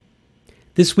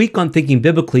This week on Thinking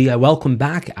Biblically, I welcome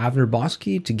back Avner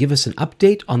Boskey to give us an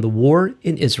update on the war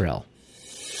in Israel.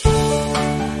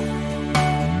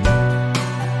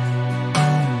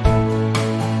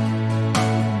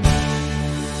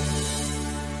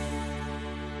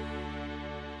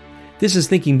 This is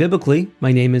Thinking Biblically.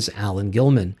 My name is Alan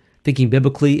Gilman. Thinking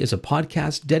Biblically is a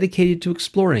podcast dedicated to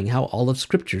exploring how all of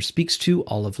Scripture speaks to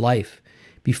all of life.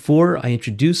 Before I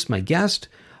introduce my guest,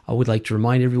 I would like to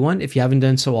remind everyone, if you haven't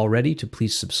done so already, to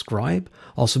please subscribe.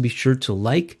 Also be sure to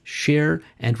like, share,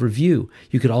 and review.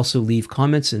 You could also leave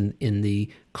comments in the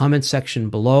comment section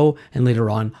below, and later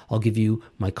on I'll give you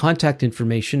my contact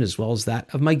information as well as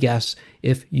that of my guests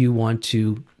if you want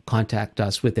to contact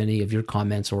us with any of your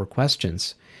comments or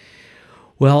questions.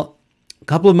 Well, a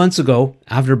couple of months ago,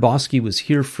 Avner Boskey was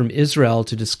here from Israel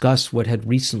to discuss what had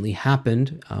recently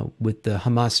happened with the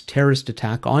Hamas terrorist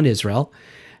attack on Israel.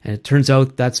 And it turns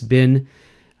out that's been,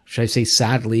 should I say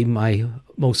sadly, my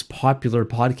most popular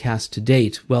podcast to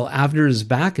date. Well, Avner is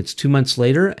back. It's 2 months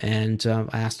later, and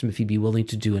I asked him if he'd be willing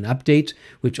to do an update,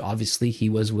 which obviously he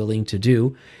was willing to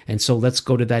do. And so let's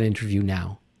go to that interview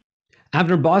now.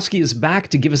 Avner Boskey is back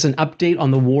to give us an update on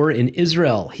the war in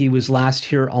Israel. He was last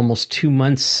here almost 2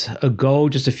 months ago,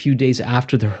 just a few days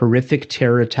after the horrific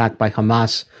terror attack by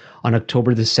Hamas on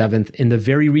October the 7th in the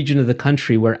very region of the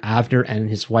country where Avner and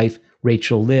his wife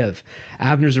Rachel live.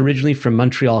 Avner's originally from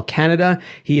Montreal, Canada.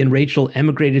 He and Rachel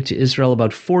emigrated to Israel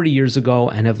about 40 years ago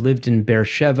and have lived in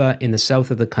Beersheba in the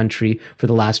south of the country for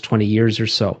the last 20 years or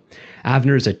so.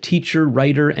 Avner is a teacher,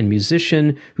 writer, and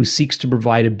musician who seeks to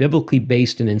provide a biblically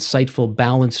based and insightful,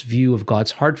 balanced view of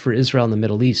God's heart for Israel and the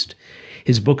Middle East.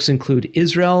 His books include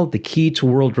Israel, The Key to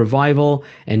World Revival,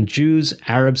 and Jews,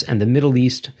 Arabs, and the Middle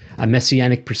East, A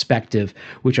Messianic Perspective,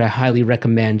 which I highly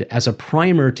recommend as a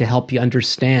primer to help you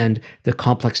understand the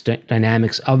complex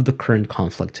dynamics of the current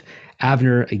conflict.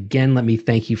 Avner, again, let me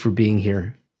thank you for being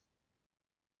here.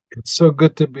 It's so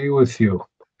good to be with you.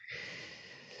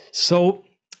 So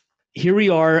here we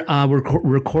are. We're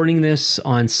recording this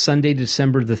on Sunday,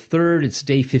 December the 3rd. It's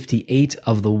day 58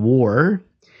 of the war.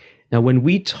 Now, when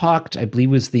we talked, I believe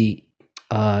it was the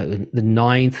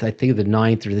 9th, I think the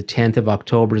 9th or the 10th of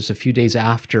October, just a few days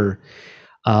after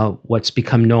what's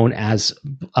become known as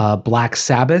Black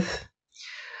Sabbath.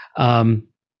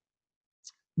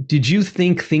 Did you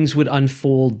think things would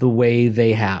unfold the way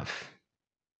they have?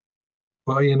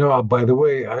 Well, by the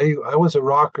way, I was a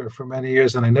rocker for many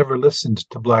years and I never listened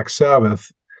to Black Sabbath,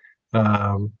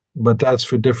 but that's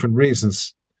for different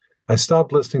reasons. I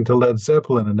stopped listening to Led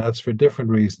Zeppelin, and that's for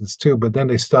different reasons too, but then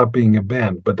they stopped being a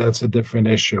band, but that's a different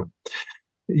issue.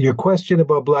 Your question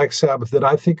about Black Sabbath, did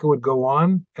I think it would go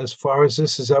on as far as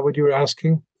this? Is that what you were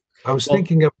asking? I was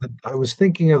thinking of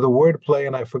the wordplay,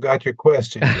 and I forgot your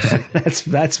question.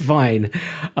 That's fine.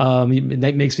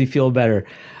 That makes me feel better.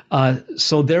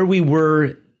 So there we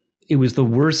were. It was the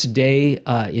worst day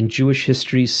in Jewish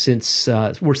history since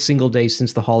worst single day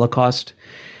since the Holocaust.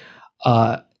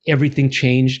 Everything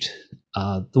changed.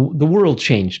 The world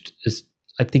changed.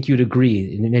 I think you'd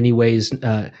agree in many ways.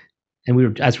 And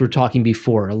as we were talking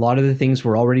before, a lot of the things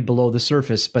were already below the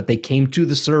surface, but they came to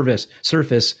the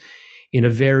surface in a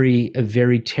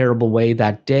very terrible way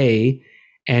that day.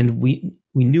 And we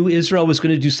knew Israel was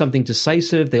going to do something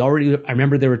decisive. I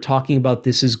remember they were talking about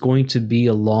this is going to be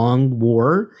a long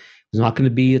war. It's not going to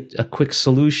be a quick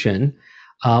solution.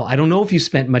 I don't know if you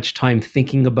spent much time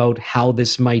thinking about how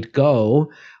this might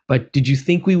go, but did you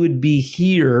think we would be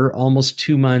here almost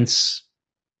 2 months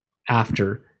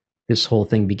after this whole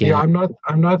thing began? Yeah,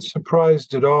 I'm not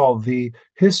surprised at all. The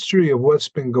history of what's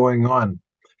been going on,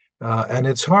 and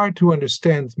it's hard to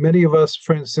understand. Many of us,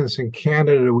 for instance, in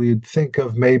Canada, we'd think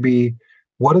of maybe,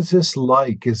 what is this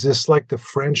like? Is this like the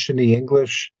French and the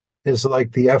English? Is it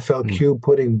like the FLQ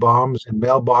putting bombs in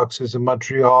mailboxes in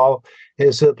Montreal?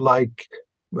 Is it like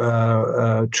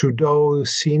Trudeau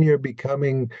Sr.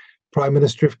 becoming Prime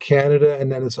Minister of Canada, and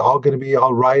then it's all going to be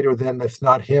all right? Or then if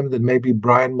not him, then maybe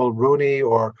Brian Mulroney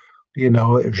or,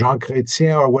 Jean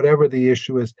Chrétien or whatever the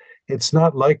issue is. It's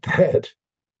not like that.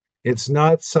 It's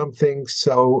not something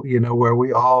so, where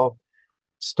we all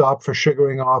stop for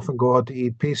sugaring off and go out to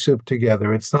eat pea soup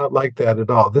together. It's not like that at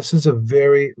all. This is a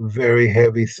very, very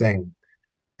heavy thing.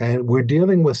 And we're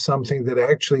dealing with something that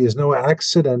actually is no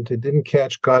accident. It didn't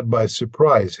catch God by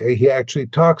surprise. He actually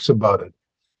talks about it.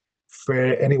 For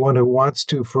anyone who wants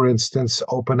to, for instance,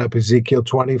 open up Ezekiel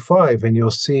 25, and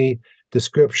you'll see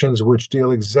descriptions which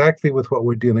deal exactly with what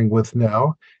we're dealing with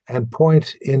now and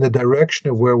point in the direction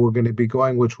of where we're going to be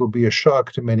going, which will be a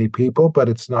shock to many people, but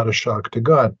it's not a shock to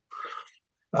God.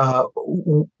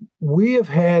 We have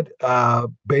had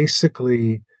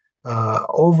basically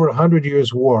over 100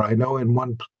 years war. I know in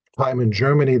one time in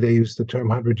Germany they used the term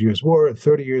 100 years war,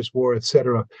 30 years war,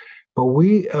 etc. But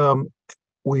we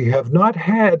have not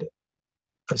had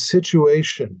a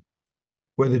situation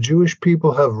where the Jewish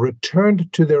people have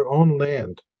returned to their own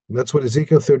land. And that's what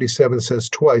Ezekiel 37 says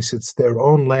twice. It's their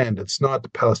own land. It's not the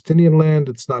Palestinian land.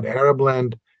 It's not Arab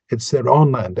land. It's their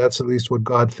own land. That's at least what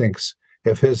God thinks,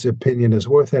 if his opinion is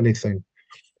worth anything.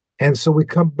 And so we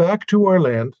come back to our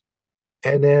land,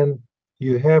 and then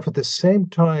you have at the same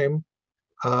time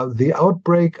the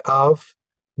outbreak of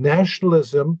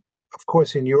nationalism, of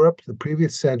course, in Europe, the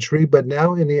previous century, but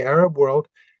now in the Arab world.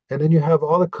 And then you have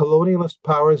all the colonialist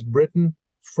powers, Britain,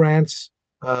 France,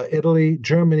 Italy,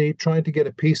 Germany, trying to get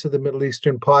a piece of the Middle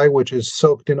Eastern pie, which is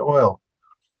soaked in oil.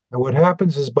 And what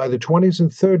happens is by the 20s and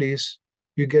 30s,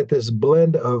 you get this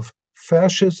blend of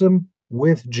fascism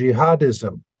with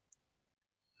jihadism.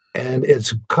 And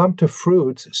it's come to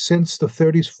fruit since the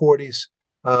 30s, 40s.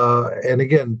 And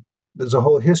again, there's a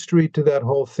whole history to that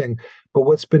whole thing. But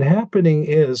what's been happening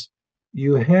is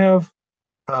you have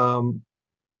a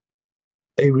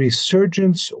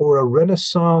resurgence or a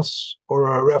renaissance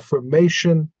or a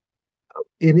reformation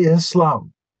in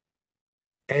Islam.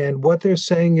 And what they're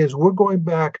saying is we're going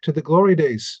back to the glory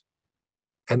days.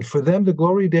 And for them, the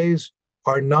glory days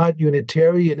are not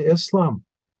Unitarian Islam.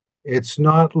 It's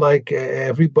not like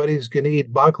everybody's going to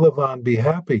eat baklava and be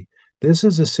happy. This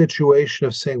is a situation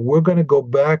of saying we're going to go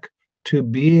back to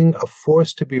being a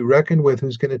force to be reckoned with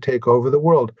who's going to take over the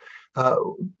world.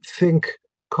 Think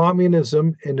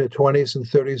communism in the 20s and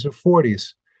 30s and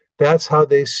 40s. That's how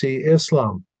they see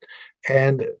Islam.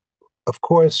 And of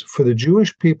course, for the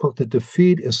Jewish people to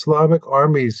defeat Islamic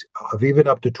armies of even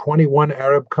up to 21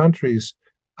 Arab countries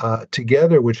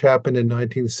together, which happened in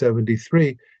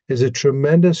 1973, is a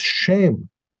tremendous shame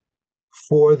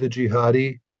for the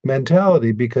jihadi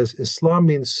mentality, because Islam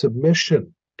means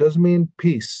submission, doesn't mean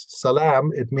peace.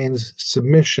 Salam, it means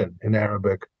submission in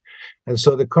Arabic. And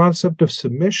so the concept of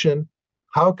submission,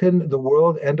 how can the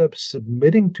world end up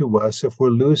submitting to us if we're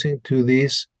losing to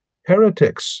these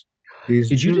heretics, these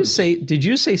Did you just Jews? say? Did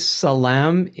you say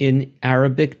salam in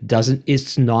Arabic doesn't?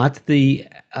 It's not the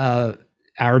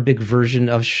Arabic version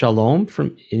of shalom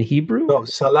from in Hebrew. No,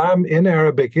 salam in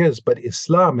Arabic is, but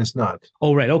Islam is not.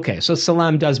 Oh, right. Okay. So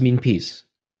salam does mean peace.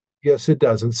 Yes, it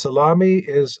does. And salami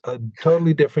is a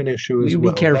totally different issue as You be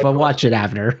well. That careful. goes Watch it,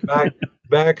 Avner.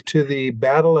 back to the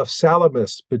Battle of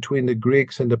Salamis between the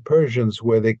Greeks and the Persians,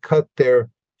 where they cut their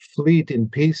fleet in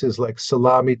pieces like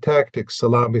salami tactics,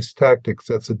 Salami's tactics.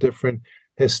 That's a different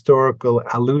historical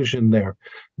allusion there.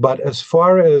 But as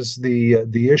far as the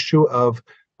issue of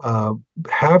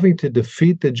having to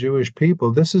defeat the Jewish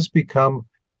people, this has become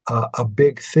a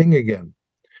big thing again.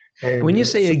 When And you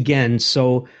say again,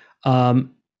 so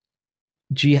um,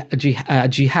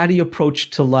 jihadi approach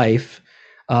to life,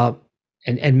 uh,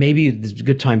 and maybe it's a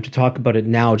good time to talk about it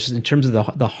now, just in terms of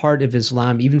the heart of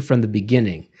Islam, even from the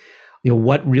beginning.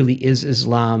 What really is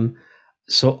Islam?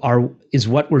 So is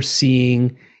what we're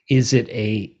seeing, is it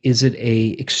a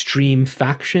extreme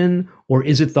faction, or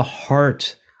is it the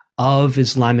heart of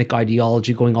Islamic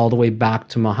ideology going all the way back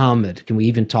to Muhammad? Can we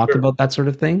even talk sure, about that sort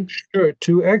of thing? sure,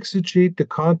 to exegete the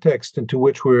context into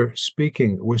which we're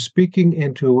speaking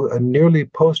into a nearly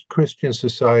post-Christian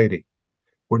society.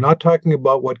 We're not talking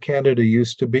about what Canada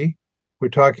used to be. We're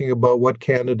talking about what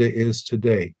Canada is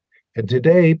today. And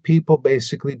today, people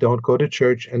basically don't go to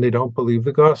church and they don't believe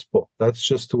the gospel. That's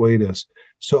just the way it is.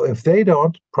 So if they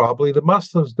don't, probably the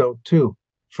Muslims don't too.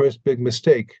 First big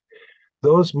mistake.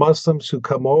 Those Muslims who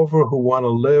come over who want to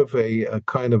live a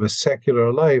kind of a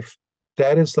secular life,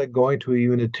 that is like going to a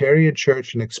Unitarian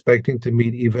church and expecting to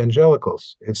meet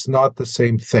evangelicals. It's not the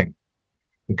same thing.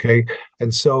 Okay.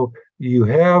 And so you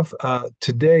have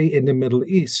today in the Middle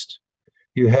East,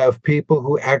 you have people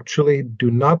who actually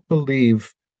do not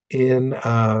believe in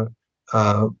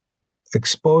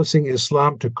exposing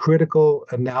Islam to critical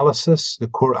analysis, the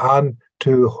Quran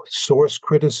to source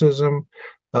criticism.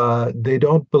 They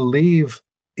don't believe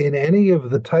in any of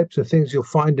the types of things you'll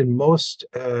find in most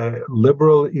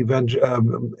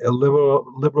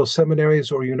liberal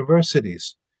seminaries or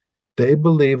universities. They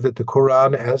believe that the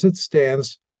Quran, as it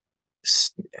stands,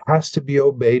 has to be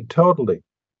obeyed totally.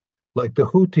 Like the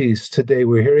Houthis today,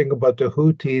 we're hearing about the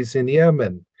Houthis in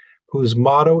Yemen, whose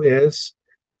motto is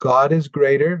God is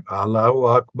greater, Allahu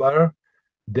Akbar,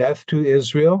 death to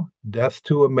Israel, death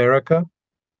to America.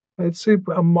 It's a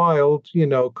mild,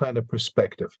 kind of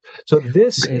perspective. So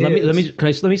this Okay, is,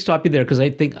 let me stop you there, because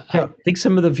I yeah, think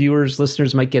some of the viewers,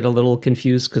 listeners might get a little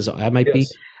confused, because I might be.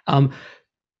 yes, Um,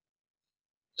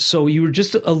 so you were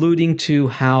just alluding to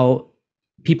how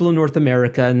people in North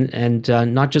America and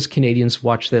not just Canadians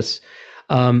watch this,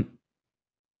 um,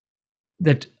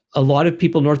 that a lot of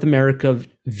people in North America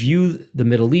view the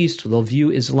Middle East, they'll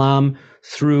view Islam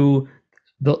through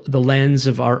the lens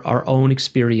of our own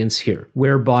experience here,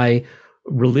 whereby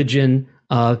religion,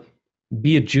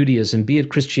 be it Judaism, be it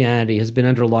Christianity, has been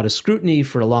under a lot of scrutiny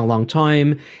for a long, long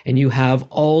time, and you have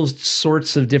all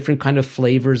sorts of different kind of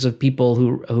flavors of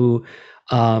people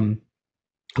um,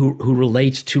 who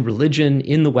relate to religion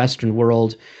in the Western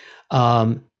world.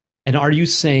 Um, and are you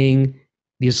saying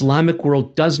the Islamic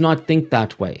world does not think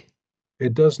that way?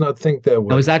 It does not think that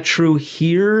Now, is way. that true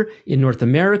here in North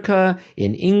America,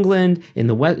 in England, in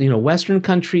the West, Western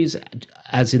countries,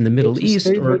 as in the Middle East,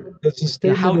 or There's a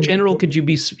statement how in general the could you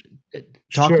be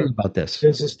talking Sure. about this?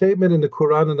 There's a statement in the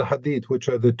Quran and the Hadith, which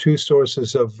are the two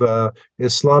sources of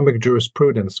Islamic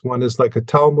jurisprudence. One is like a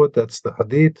Talmud, that's the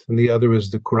Hadith, and the other is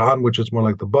the Quran, which is more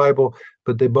like the Bible,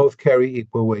 but they both carry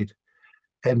equal weight.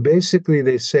 And basically,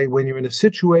 they say when you're in a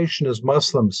situation as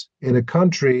Muslims in a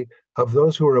country of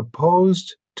those who are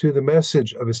opposed to the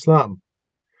message of Islam,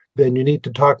 then you need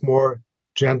to talk more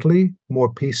gently,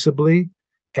 more peaceably,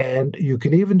 and you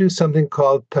can even do something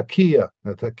called taqiyya.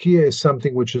 Now, taqiyya is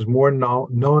something which is more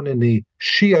known in the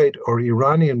Shiite or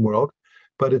Iranian world,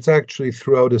 but it's actually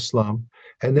throughout Islam.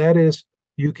 And that is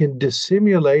you can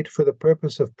dissimulate for the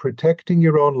purpose of protecting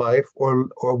your own life or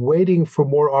waiting for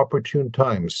more opportune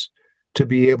times to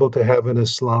be able to have an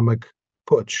Islamic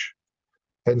putsch.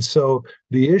 And so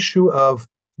the issue of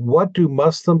what do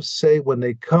Muslims say when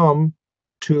they come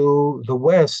to the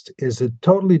West is a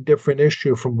totally different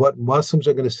issue from what Muslims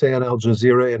are going to say on Al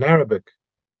Jazeera in Arabic.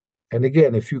 And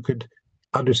again, if you could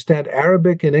understand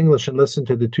Arabic and English and listen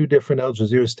to the two different Al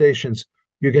Jazeera stations,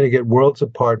 you're going to get worlds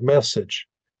apart message.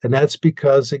 And that's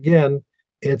because, again,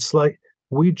 it's like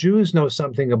we Jews know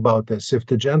something about this. If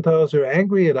the Gentiles are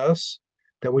angry at us,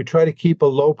 then we try to keep a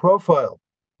low profile,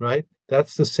 right?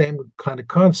 That's the same kind of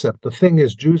concept. The thing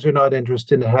is, Jews are not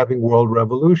interested in having world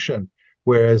revolution,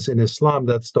 whereas in Islam,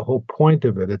 that's the whole point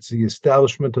of it. It's the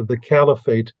establishment of the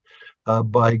caliphate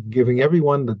by giving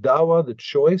everyone the dawah, the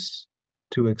choice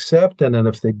to accept. And then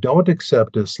if they don't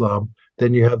accept Islam,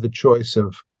 then you have the choice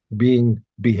of being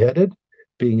beheaded,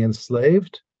 being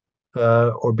enslaved,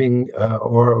 or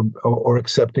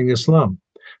accepting Islam.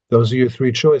 Those are your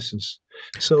three choices.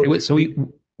 So, Okay, so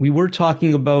we were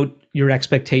talking about your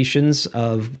expectations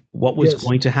of what was yes,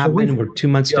 going to so happen, and we're 2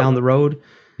 months yeah, down the road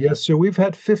yes, sir. We've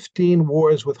had 15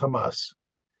 wars with Hamas.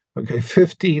 Okay,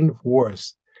 15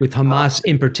 wars with uh, Hamas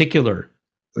in particular.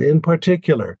 in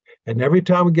particular. And every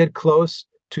time we get close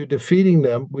to defeating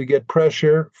them, we get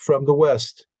pressure from the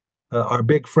West, our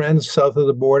big friends south of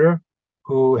the border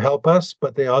who help us,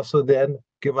 but they also then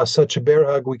give us such a bear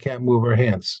hug we can't move our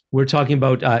hands. We're talking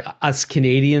about us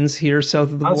Canadians here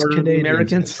south of the Us border, the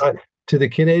Canadians, Americans. to the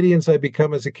Canadians, I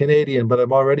become as a Canadian, but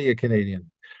I'm already a Canadian.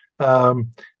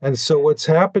 Um, and so what's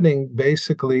happening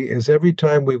basically is every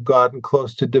time we've gotten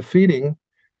close to defeating,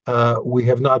 we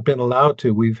have not been allowed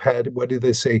to. We've had, what do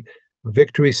they say,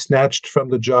 victory snatched from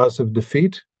the jaws of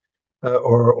defeat,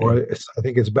 or I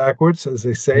think it's backwards as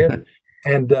they say it.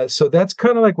 And so that's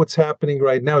kind of like what's happening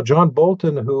right now. John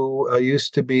Bolton, who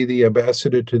used to be the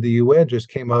ambassador to the UN, just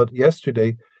came out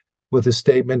yesterday with a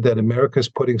statement that America is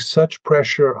putting such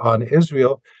pressure on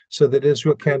Israel so that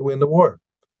Israel can't win the war.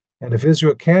 And if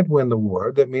Israel can't win the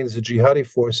war, that means the jihadi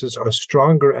forces are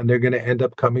stronger and they're going to end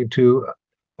up coming to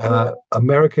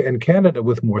America and Canada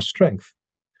with more strength.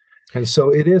 And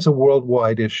so it is a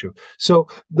worldwide issue. So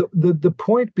the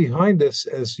point behind this,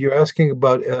 as you're asking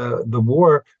about the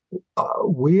war,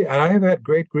 I have had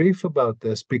great grief about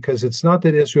this because it's not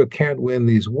that Israel can't win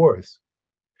these wars,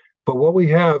 but what we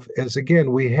have is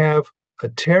again we have a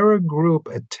terror group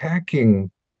attacking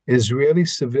Israeli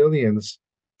civilians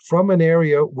from an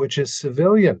area which is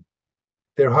civilian.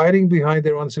 They're hiding behind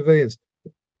their own civilians.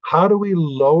 How do we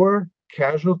lower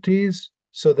casualties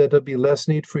so that there'll be less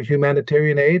need for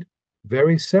humanitarian aid?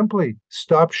 Very simply,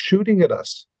 stop shooting at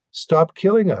us, stop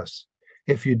killing us.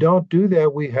 If you don't do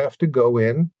that, we have to go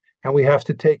in and we have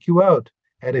to take you out.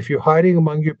 And if you're hiding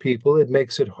among your people, it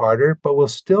makes it harder, but we'll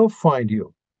still find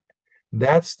you.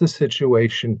 That's the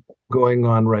situation going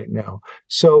on right now.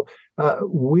 So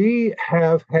we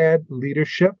have had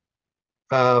leadership,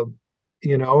 uh,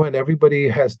 and everybody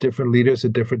has different leaders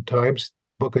at different times.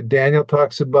 Book of Daniel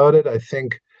talks about it. I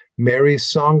think Mary's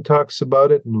song talks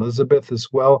about it, and Elizabeth as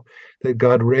well, that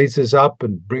God raises up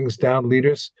and brings down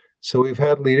leaders. So we've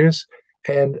had leaders,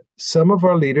 and some of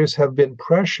our leaders have been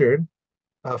pressured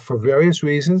for various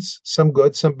reasons, some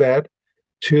good, some bad,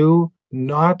 to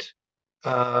not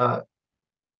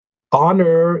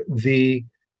honor the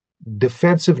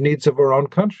defensive needs of our own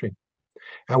country.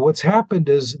 And what's happened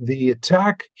is the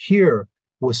attack here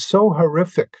was so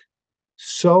horrific,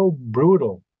 so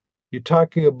brutal. You're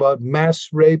talking about mass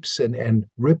rapes and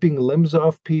ripping limbs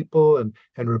off people and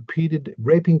repeated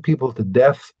raping people to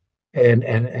death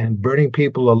and burning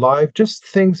people alive, just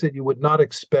things that you would not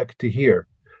expect to hear.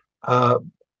 Uh,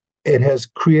 it has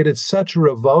created such a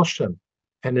revulsion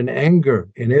and an anger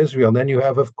in Israel. And then you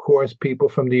have, of course, people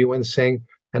from the UN saying,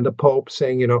 and the Pope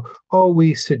saying, oh,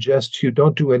 we suggest you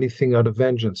don't do anything out of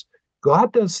vengeance.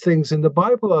 God does things in the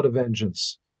Bible out of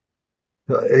vengeance.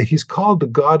 He's called the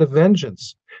God of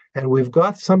vengeance. And we've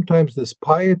got sometimes this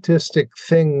pietistic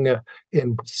thing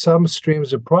in some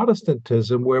streams of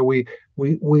Protestantism where we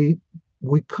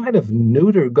kind of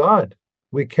neuter God.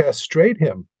 We castrate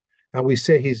him. And we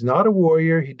say he's not a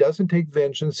warrior. He doesn't take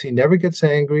vengeance. He never gets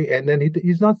angry. And then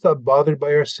he's not bothered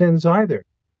by our sins either.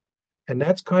 And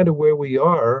that's kind of where we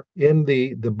are in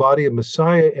the body of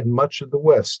Messiah in much of the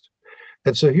West.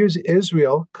 And so here's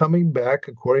Israel coming back,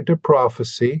 according to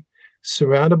prophecy,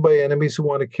 surrounded by enemies who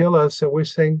want to kill us. And we're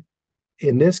saying,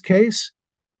 in this case,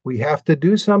 we have to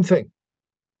do something,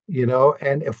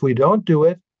 and if we don't do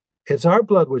it, it's our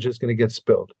blood which is going to get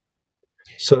spilled.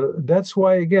 So that's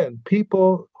why, again,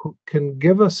 people who can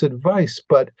give us advice,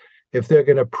 but if they're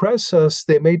going to press us,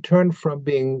 they may turn from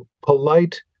being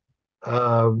polite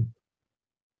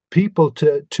people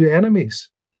to enemies.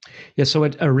 Yeah, so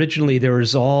originally there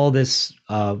was all this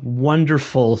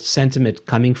wonderful sentiment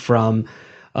coming from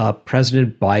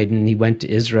President Biden. He went to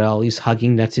Israel. He's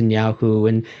hugging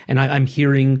Netanyahu, and I'm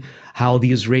hearing how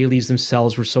the Israelis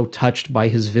themselves were so touched by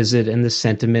his visit and the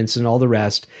sentiments and all the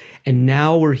rest. And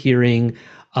now we're hearing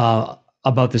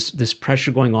about this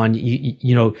pressure going on.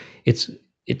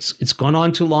 It's gone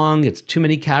on too long. It's too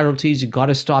many casualties. You got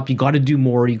to stop. You got to do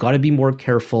more. You got to be more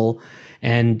careful.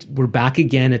 And we're back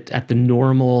again at the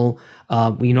normal.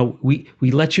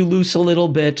 We let you loose a little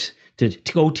bit to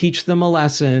go teach them a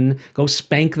lesson, go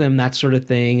spank them, that sort of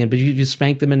thing. But you just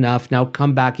spank them enough. Now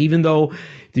come back, even though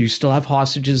you still have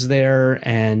hostages there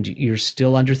and you're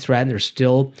still under threat and they're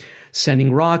still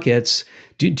sending rockets.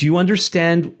 Do you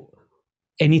understand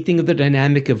anything of the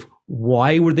dynamic of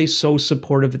why were they so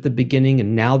supportive at the beginning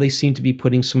and now they seem to be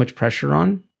putting so much pressure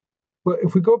on? Well,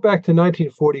 if we go back to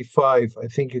 1945, I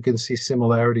think you can see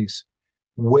similarities.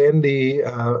 When the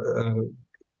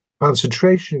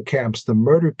concentration camps, the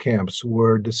murder camps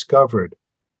were discovered.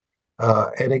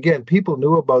 And again, people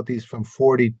knew about these from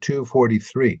 42,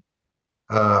 43.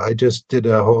 I just did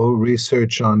a whole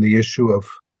research on the issue of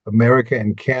America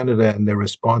and Canada and their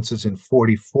responses in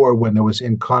 44 when there was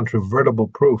incontrovertible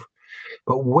proof.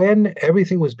 But when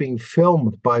everything was being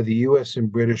filmed by the US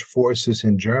and British forces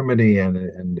in Germany and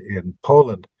in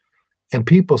Poland, and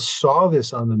people saw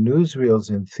this on the newsreels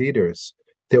in theaters,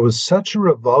 there was such a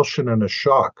revulsion and a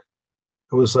shock.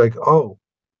 It was like, oh,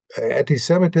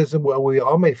 anti-Semitism, well, we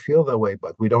all may feel that way,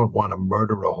 but we don't want to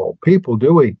murder a whole people,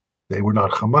 do we? They were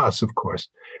not Hamas, of course.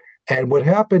 And what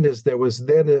happened is there was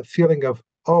then a feeling of,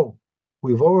 oh,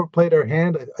 we've overplayed our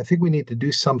hand. I think we need to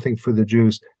do something for the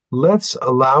Jews. Let's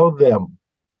allow them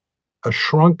a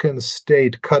shrunken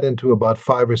state cut into about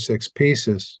 5 or 6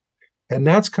 pieces. And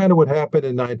that's kind of what happened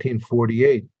in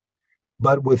 1948.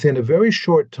 But within a very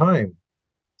short time,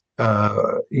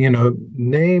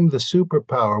 name the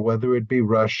superpower, whether it be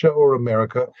Russia or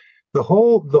America, the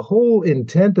whole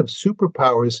intent of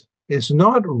superpowers is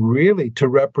not really to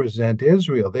represent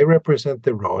Israel. They represent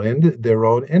their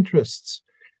own interests.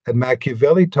 And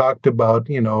Machiavelli talked about,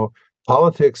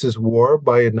 politics is war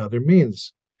by another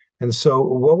means. And so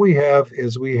what we have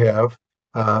is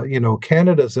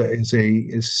Canada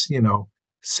is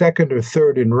second or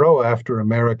third in row after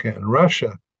America and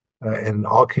Russia. And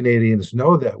all Canadians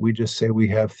know that. We just say we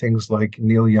have things like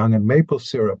Neil Young and maple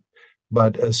syrup.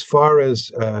 But as far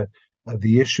as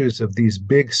the issues of these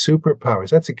big superpowers,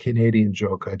 that's a Canadian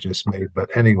joke I just made. But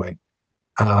anyway,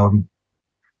 hold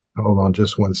on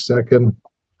just 1 second.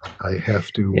 I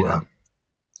have to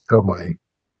tell my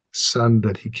son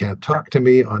that he can't talk to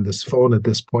me on this phone at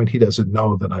this point. He doesn't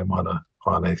know that I'm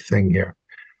on a thing here.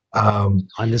 On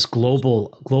this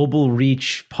global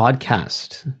reach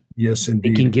podcast. Yes,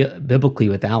 indeed. Thinking Biblically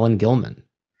with Alan Gilman.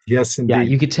 Yes, indeed. Yeah,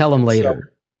 you could tell him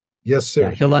later. Yes, sir.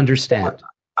 Yeah, he'll understand.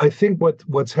 I think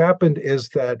what's happened is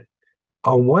that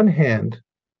on one hand,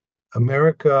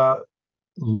 America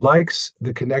likes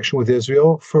the connection with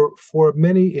Israel for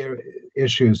many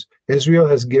issues. Israel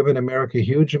has given America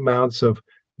huge amounts of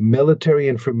military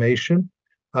information.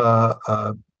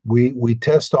 We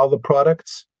test all the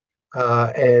products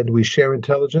and we share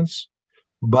intelligence.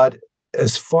 But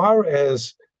as far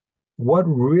as what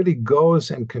really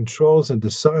goes and controls and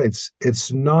decides,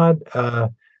 it's not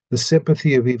the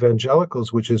sympathy of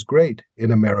evangelicals, which is great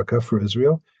in America for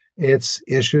Israel. It's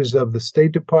issues of the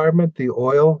State Department, the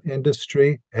oil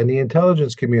industry, and the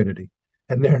intelligence community.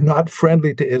 And they're not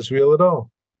friendly to Israel at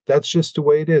all. That's just the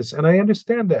way it is. And I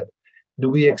understand that. Do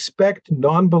we expect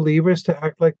non believers to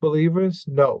act like believers?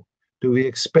 No. Do we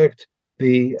expect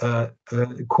the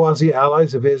quasi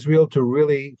allies of Israel to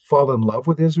really fall in love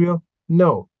with Israel?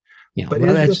 No. Yeah, But well,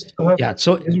 Israel that's still has yeah.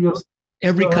 So Israel still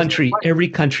has to fight. every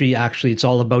country actually, it's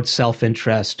all about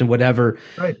self-interest and whatever.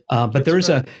 Right. But That's there is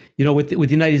right. a, with the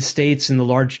United States and the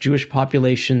large Jewish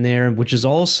population there, which is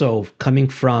also coming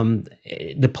from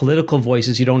the political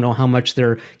voices. You don't know how much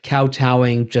they're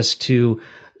kowtowing just to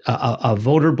a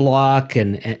voter bloc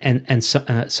and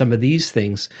some of these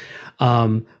things.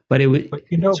 But it would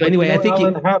so anyway. I think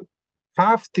Alan,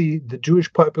 half the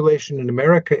Jewish population in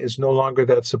America is no longer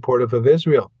that supportive of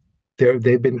Israel.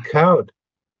 They've been cowed,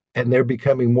 and they're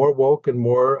becoming more woke and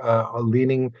more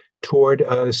leaning toward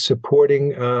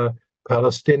supporting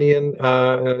Palestinian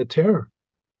terror.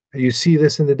 You see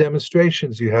this in the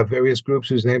demonstrations. You have various groups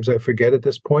whose names I forget at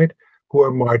this point who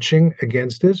are marching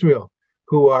against Israel,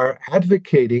 who are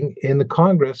advocating in the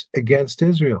Congress against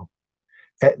Israel.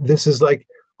 This is like,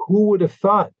 who would have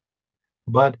thought?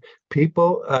 But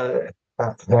people,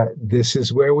 this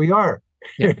is where we are.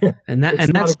 Yeah, and that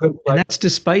It's not a good place.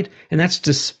 and that's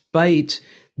despite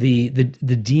the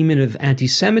demon of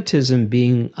anti-Semitism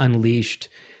being unleashed.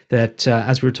 That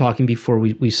as we were talking before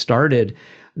we started,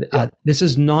 Yeah. this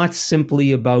is not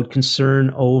simply about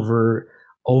concern over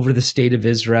the state of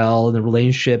Israel and the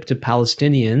relationship to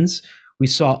Palestinians. We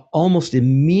saw almost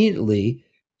immediately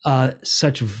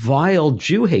such vile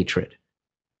Jew hatred.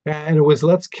 And it was,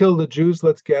 let's kill the Jews,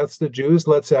 let's gas the Jews,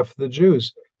 let's F the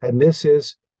Jews. And this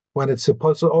is when it's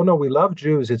supposed to, oh no, we love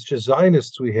Jews. It's just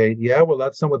Zionists we hate. Yeah, well,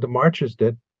 that's not what the marchers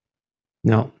did.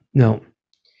 No, no.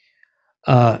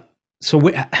 Uh, so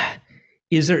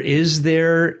is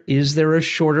there a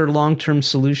shorter long term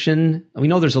solution? We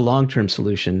know there's a long term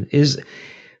solution. Is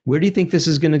Where do you think this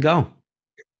is going to go?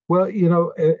 Well,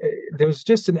 there's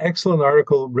just an excellent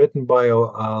article written by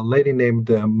a lady named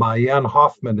Mayan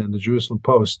Hoffman in the Jerusalem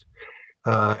Post,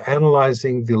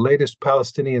 analyzing the latest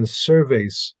Palestinian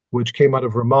surveys, which came out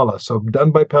of Ramallah, so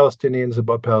done by Palestinians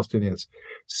about Palestinians.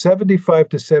 75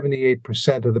 to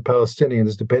 78% of the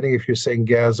Palestinians, depending if you're saying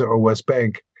Gaza or West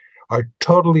Bank, are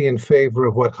totally in favor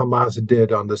of what Hamas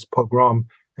did on this pogrom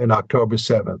in October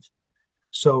 7th.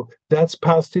 So that's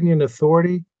Palestinian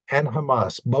Authority and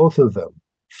Hamas, both of them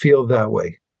feel that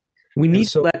way. We And need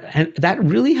so, and that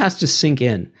really has to sink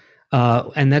in,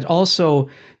 and that also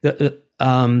the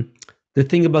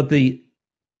thing about the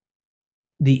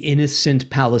innocent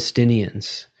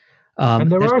Palestinians.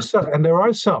 and there are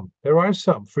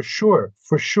some for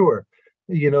sure.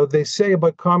 They say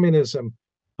about communism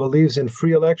believes in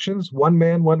free elections, one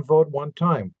man, one vote, one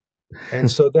time.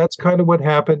 And so that's kind of what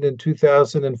happened in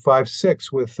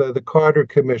 2005-6 with the Carter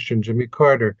Commission, Jimmy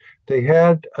Carter. They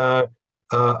had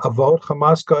a vote.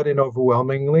 Hamas got in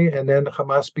overwhelmingly, and then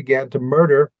Hamas began to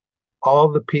murder all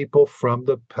the people from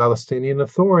the Palestinian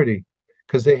Authority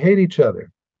because they hate each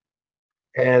other.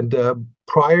 And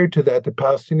prior to that, the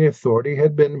Palestinian Authority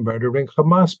had been murdering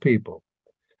Hamas people.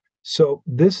 So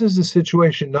this is the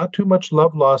situation. Not too much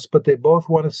love lost, but they both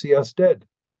want to see us dead.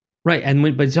 Right, and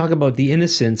but you talk about the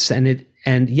innocence,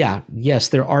 and yeah, yes,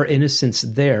 there are innocents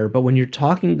there, but when you're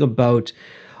talking about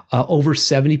over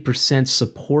 70%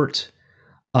 support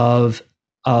of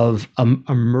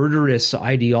a murderous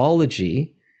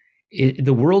ideology,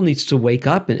 the world needs to wake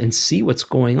up and see what's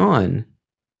going on.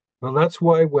 Well, that's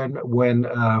why when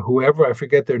whoever, I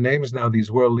forget their names now,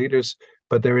 these world leaders,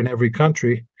 but they're in every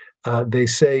country, they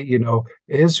say,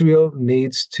 Israel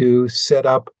needs to set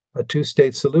up a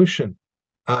two-state solution.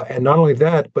 And not only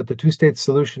that, but the two-state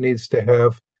solution needs to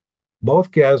have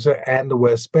both Gaza and the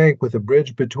West Bank with a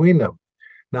bridge between them.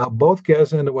 Now, both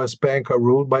Gaza and the West Bank are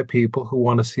ruled by people who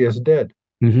want to see us dead.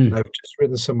 Mm-hmm. And I've just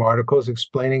written some articles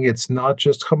explaining it's not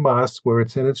just Hamas where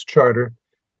it's in its charter,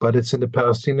 but it's in the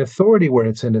Palestinian Authority where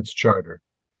it's in its charter,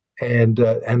 and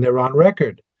they're on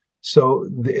record. So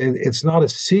it's not a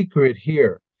secret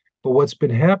here. But what's been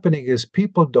happening is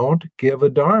people don't give a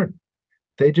darn.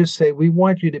 They just say, we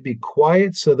want you to be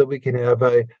quiet so that we can have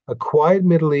a quiet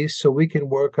Middle East so we can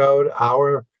work out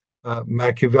our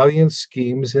Machiavellian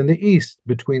schemes in the East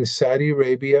between Saudi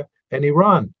Arabia and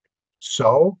Iran.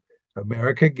 So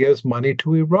America gives money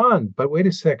to Iran. But wait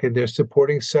a second, they're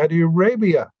supporting Saudi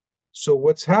Arabia. So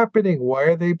what's happening? Why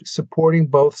are they supporting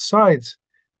both sides?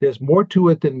 There's more to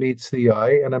it than meets the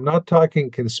eye. And I'm not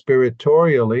talking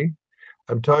conspiratorially.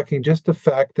 I'm talking just the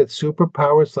fact that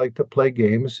superpowers like to play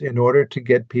games in order to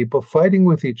get people fighting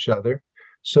with each other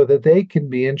so that they can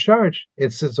be in charge.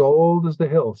 It's as old as the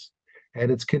hills,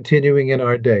 and it's continuing in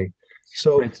our day.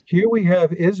 So Right. here we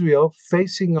have Israel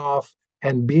facing off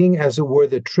and being, as it were,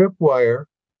 the tripwire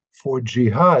for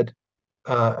jihad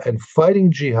and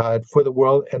fighting jihad for the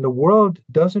world, and the world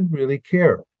doesn't really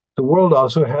care. The world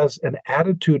also has an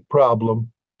attitude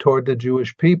problem toward the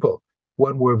Jewish people.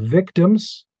 When we're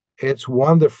victims, it's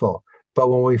wonderful. But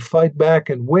when we fight back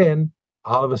and win,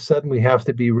 all of a sudden we have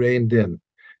to be reined in.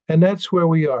 And that's where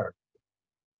we are.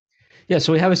 Yeah,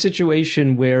 so we have a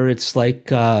situation where it's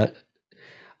like uh,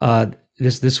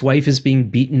 this wife is being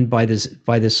beaten by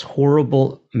this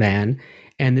horrible man,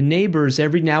 and the neighbors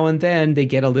every now and then they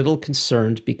get a little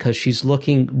concerned because she's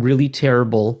looking really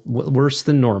terrible, worse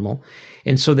than normal,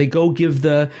 and so they go give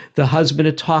the husband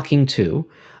a talking to.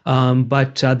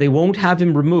 But they won't have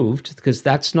him removed because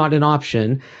that's not an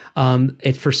option.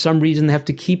 If for some reason they have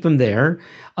to keep him there,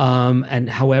 and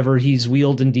however he's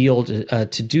wheeled and dealed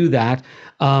to do that.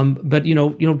 But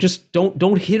just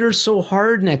don't hit her so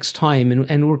hard next time,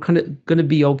 and we're kind of going to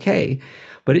be okay.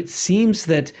 But it seems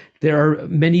that there are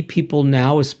many people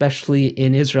now, especially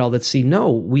in Israel, that see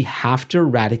no, we have to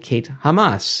eradicate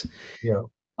Hamas. Yeah.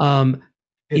 Um,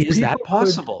 If is that people could,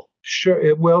 possible?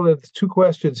 sure, well, there's two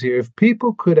questions here. If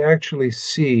people could actually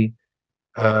see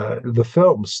the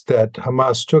films that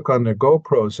Hamas took on their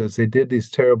GoPros as they did these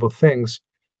terrible things,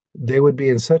 they would be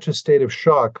in such a state of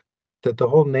shock that the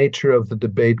whole nature of the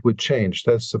debate would change.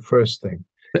 That's the first thing.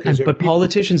 Because there are But people,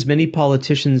 politicians, many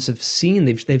politicians have seen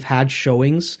they've had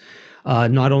showings,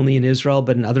 not only in Israel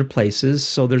but in other places.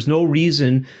 So there's no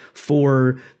reason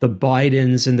for the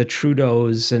Bidens and the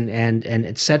Trudeaus and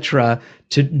etc.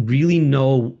 to really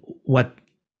know what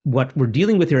we're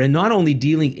dealing with here, and not only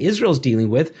dealing Israel's dealing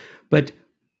with, but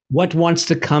what wants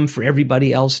to come for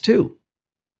everybody else too.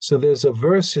 so there's a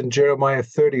verse in Jeremiah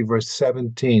 30, verse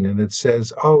 17, and it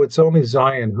says, "Oh, it's only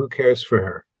Zion. Who cares for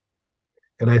her?"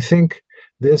 And I think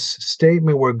this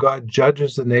statement where God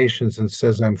judges the nations and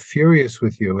says, "I'm furious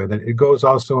with you," and it goes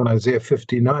also in Isaiah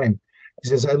 59. He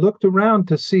says, "I looked around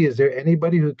to see, is there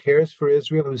anybody who cares for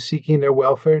Israel who's seeking their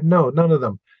welfare? No, none of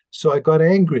them. So I got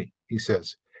angry," he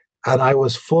says, "and I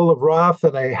was full of wrath,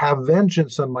 and I have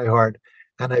vengeance on my heart.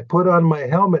 And I put on my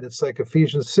helmet," it's like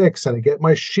Ephesians 6, "and I get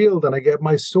my shield, and I get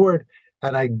my sword,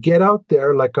 and I get out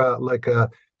there like a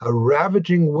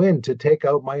ravaging wind to take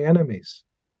out my enemies."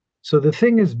 So the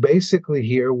thing is, basically,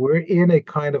 here we're in a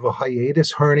kind of a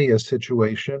hiatus hernia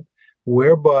situation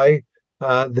whereby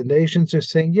the nations are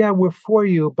saying, "Yeah, we're for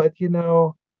you, but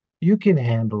you can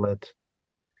handle it."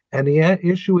 And the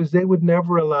issue is they would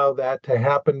never allow that to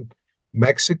happen.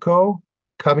 Mexico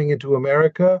coming into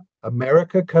America,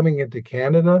 America coming into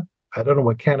Canada. I don't know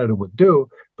what Canada would do,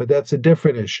 but that's a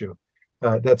different issue.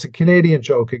 That's a Canadian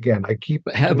joke again. I keep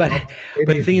But putting but, all but the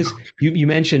Canadian thing is, jokes. you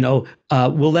mentioned, oh,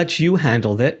 we'll let you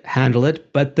handle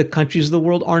it, but the countries of the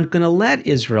world aren't going to let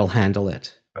Israel handle it.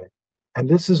 Right. And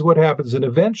this is what happens. And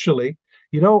eventually,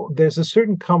 there's a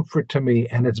certain comfort to me,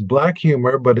 and it's black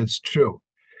humor, but it's true.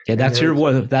 Okay, And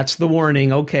that's the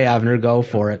warning. Okay, Avner, go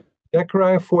yeah. for it.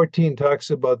 Zechariah 14 talks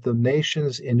about the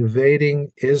nations invading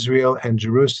Israel and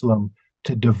Jerusalem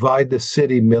to divide the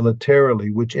city militarily,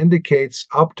 which indicates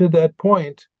up to that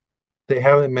point, they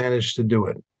haven't managed to do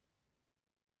it.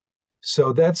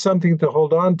 So that's something to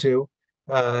hold on to.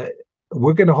 Uh,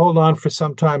 we're going to hold on for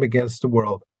some time against the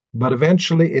world, but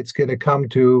eventually it's going to come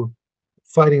to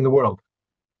fighting the world.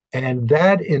 And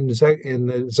that in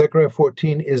Zechariah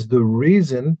 14 is the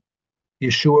reason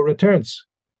Yeshua returns.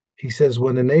 He says,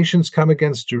 when the nations come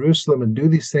against Jerusalem and do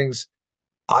these things,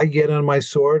 I get on my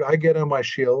sword, I get on my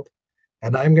shield,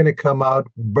 and I'm going to come out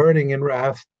burning in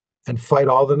wrath and fight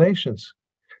all the nations.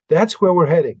 That's where we're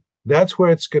heading. That's where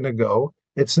it's going to go.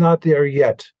 It's not there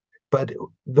yet. But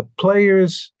the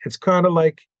players, it's kind of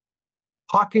like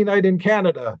hockey night in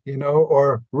Canada,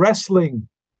 or wrestling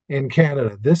in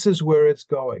Canada. This is where it's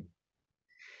going.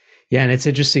 Yeah, and it's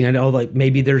interesting. I know, like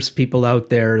maybe there's people out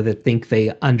there that think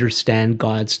they understand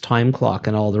God's time clock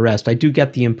and all the rest. I do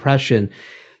get the impression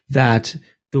that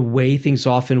the way things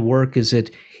often work is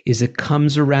it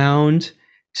comes around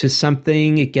to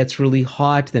something, it gets really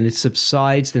hot, then it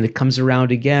subsides, then it comes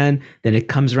around again, then it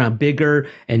comes around bigger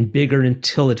and bigger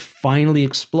until it finally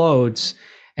explodes.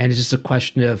 And it's just a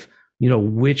question of,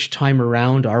 which time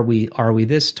around are we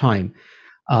this time?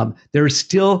 There's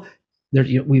still there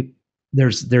we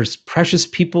there's precious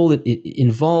people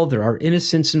involved. There are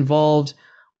innocents involved.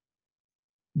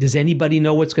 Does anybody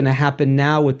know what's going to happen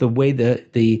now with the way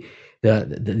the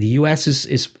U.S.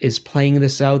 is playing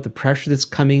this out? The pressure that's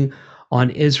coming on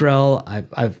Israel.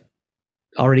 I've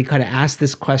already kind of asked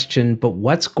this question, but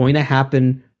what's going to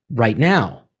happen right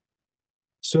now?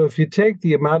 So if you take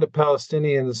the amount of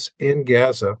Palestinians in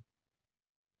Gaza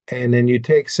and then you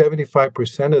take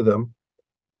 75% of them,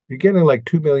 you're getting like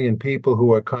 2 million people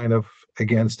who are kind of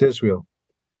against Israel.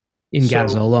 In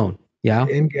Gaza So alone. Yeah.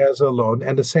 in Gaza alone,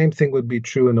 and the same thing would be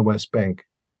true in the West Bank.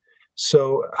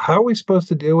 So how are we supposed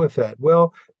to deal with that?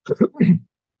 Well,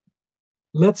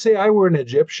 let's say I were an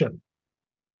Egyptian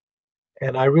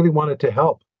and I really wanted to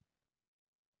help.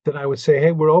 Then I would say,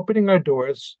 hey, we're opening our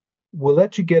doors. We'll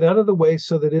let you get out of the way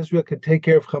so that Israel can take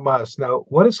care of Hamas. Now,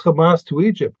 what is Hamas to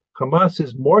Egypt? Hamas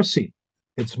is Morsi.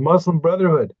 It's Muslim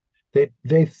Brotherhood. They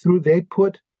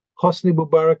put Hosni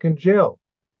Mubarak in jail.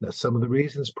 Now, some of the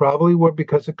reasons probably were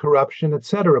because of corruption,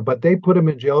 etc. But they put him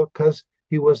in jail because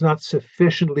he was not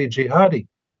sufficiently jihadi.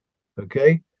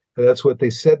 Okay, and that's what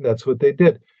they said, and that's what they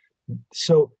did.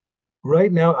 So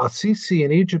right now, Al-Sisi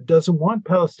in Egypt doesn't want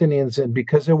Palestinians in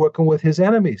because they're working with his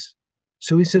enemies.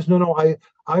 So he says, no,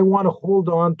 I want to hold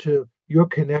on to your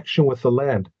connection with the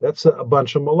land. That's a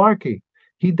bunch of malarkey.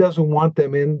 He doesn't want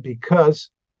them in because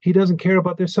he doesn't care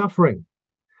about their suffering.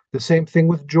 The same thing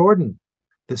with Jordan.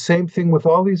 The same thing with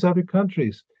all these other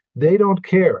countries. They don't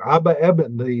care. Abba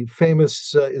Eban, the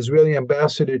famous Israeli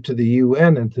ambassador to the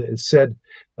UN, and said,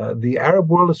 the Arab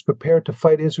world is prepared to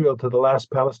fight Israel to the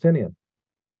last Palestinian.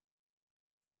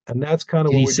 And that's kind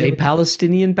of Did what he we're say dealing with.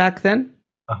 Palestinian back then?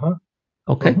 Uh-huh.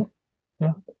 Okay. Uh-huh.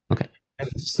 Yeah. Okay. And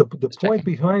the point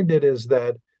behind it is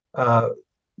that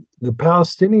the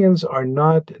Palestinians are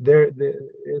not there.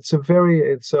 It's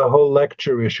a whole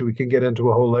lecture issue. We can get into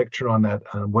a whole lecture on that,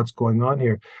 on what's going on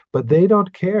here. But they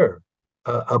don't care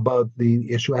about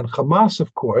the issue. And Hamas,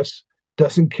 of course,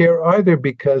 doesn't care either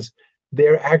because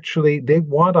they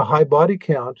want a high body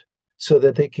count so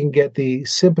that they can get the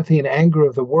sympathy and anger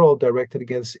of the world directed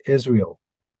against Israel.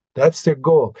 That's their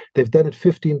goal. They've done it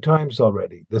 15 times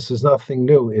already. This is nothing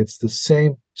new. It's the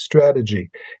same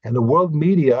strategy. And the world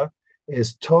media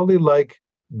is totally like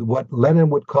what Lenin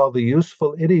would call the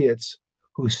useful idiots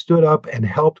who stood up and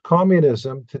helped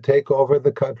communism to take over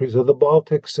the countries of the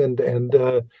Baltics and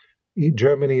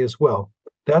Germany as well.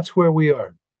 That's where we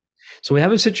are. So we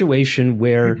have a situation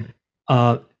where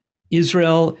uh,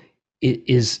 Israel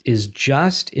is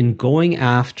just in going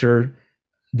after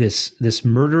this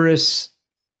murderous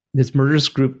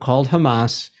group called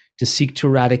Hamas to seek to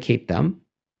eradicate them.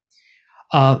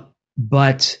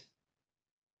 But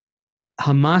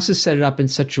Hamas has set it up in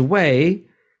such a way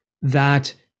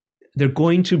that they're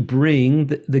going to bring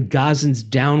the Gazans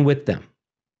down with them.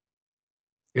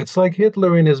 It's like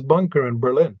Hitler in his bunker in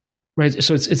Berlin. Right.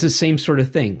 So it's the same sort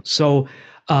of thing. So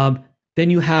then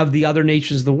you have the other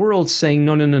nations of the world saying,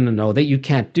 no, that you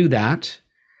can't do that.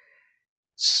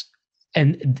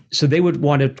 And so they would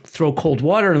want to throw cold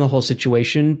water in the whole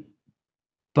situation.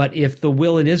 But if the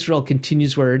will in Israel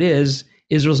continues where it is,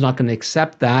 Israel's not going to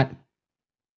accept that.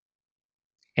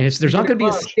 And there's not going to be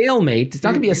a stalemate. It's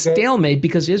not going to be a stalemate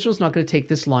because Israel's not going to take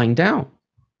this lying down.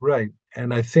 Right.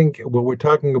 And I think what we're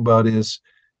talking about is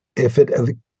if it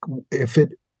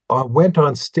went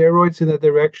on steroids in that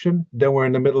direction, then we're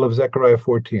in the middle of Zechariah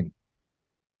 14.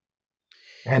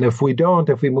 And if we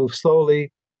move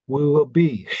slowly, we will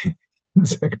be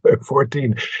Zechariah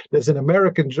 14. There's an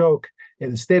American joke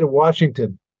in the state of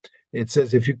Washington. It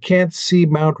says, if you can't see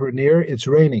Mount Rainier, it's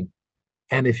raining.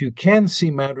 And if you can see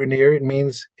Mount Rainier, it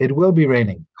means it will be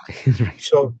raining. Right.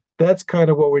 So that's kind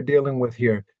of what we're dealing with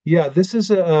here. Yeah, this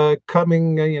is a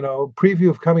coming, preview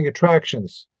of coming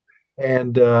attractions.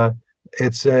 And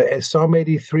it's Psalm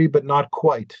 83, but not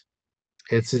quite.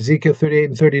 It's Ezekiel 38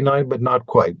 and 39, but not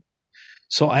quite.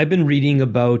 So I've been reading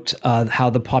about how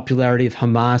the popularity of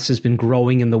Hamas has been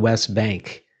growing in the West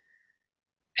Bank.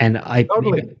 And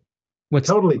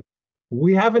Totally.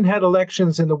 We haven't had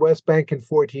elections in the West Bank in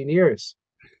 14 years.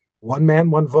 One man,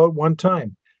 one vote, one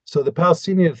time. So the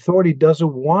Palestinian Authority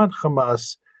doesn't want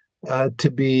Hamas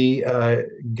to be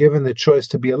given the choice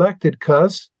to be elected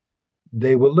because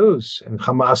they will lose and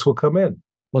Hamas will come in.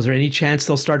 Was there any chance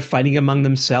they'll start fighting among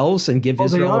themselves and give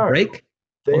Israel a break?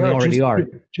 They already are.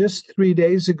 Just 3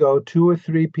 days ago, 2 or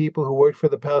 3 people who worked for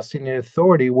the Palestinian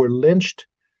Authority were lynched,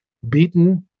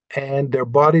 beaten, and their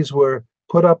bodies were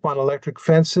put up on electric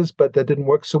fences, but that didn't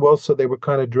work so well, so they were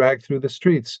kind of dragged through the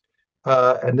streets.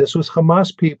 And this was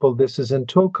Hamas people. This is in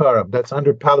Tulkarm. That's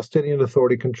under Palestinian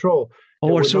Authority control.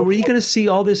 Oh, so were you going to see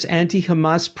all this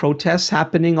anti-Hamas protests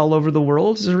happening all over the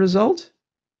world as a result?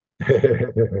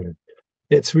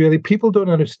 It's really, people don't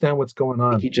understand what's going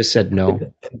on. He just said no.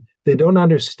 They don't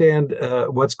understand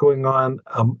what's going on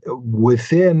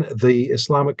within the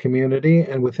Islamic community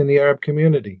and within the Arab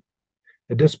community.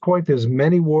 At this point, there's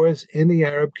many wars in the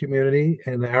Arab community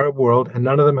and the Arab world, and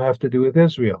none of them have to do with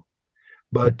Israel.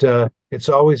 But it's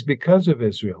always because of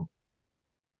Israel.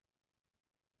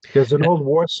 There's an old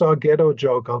Warsaw Ghetto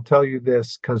joke. I'll tell you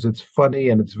this because it's funny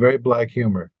and it's very black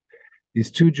humor.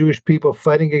 These two Jewish people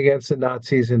fighting against the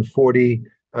Nazis in 43,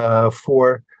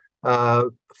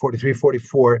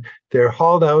 44, they're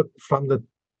hauled out from the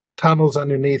tunnels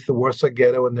underneath the Warsaw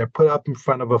Ghetto and they're put up in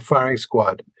front of a firing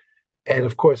squad. And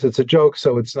of course, it's a joke,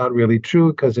 so it's not really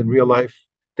true because in real life,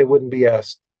 they wouldn't be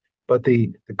asked. But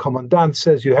the commandant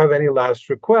says, "You have any last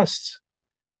requests?"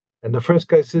 And the first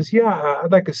guy says, "Yeah,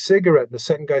 I'd like a cigarette." And the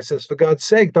second guy says, "For God's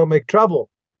sake, don't make trouble."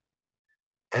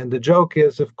 And the joke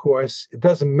is, of course, it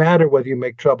doesn't matter whether you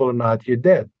make trouble or not, you're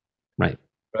dead. Right.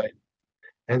 Right.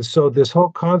 And so this whole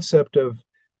concept of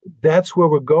that's where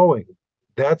we're going.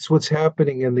 That's what's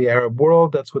happening in the Arab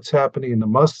world. That's what's happening in the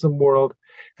Muslim world.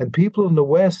 And people in the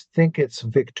West think it's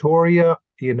Victoria,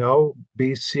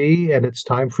 BC, and it's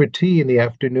time for tea in the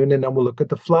afternoon, and then we'll look at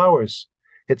the flowers.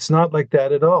 It's not like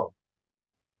that at all,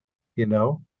 you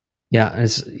know? Yeah.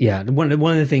 One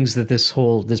of the things that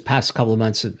this past couple of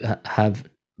months have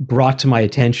brought to my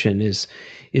attention is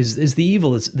the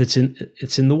evil that's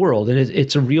in the world, and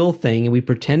it's a real thing, and we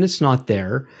pretend it's not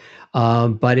there.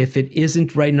 But if it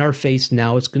isn't right in our face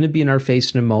now, it's going to be in our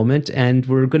face in a moment, and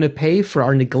we're going to pay for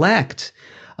our neglect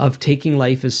of taking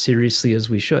life as seriously as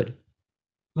we should.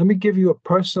 Let me give you a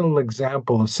personal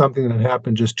example of something that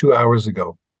happened just 2 hours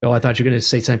ago. Oh, I thought you were going to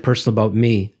say something personal about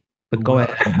me, but go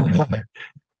ahead.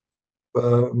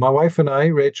 My wife and I,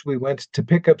 Rich, we went to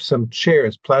pick up some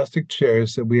chairs, plastic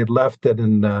chairs that we had left at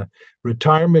a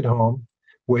retirement home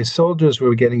where soldiers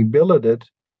were getting billeted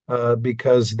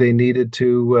because they needed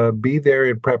to be there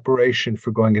in preparation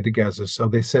for going into Gaza. So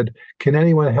they said, "Can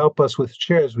anyone help us with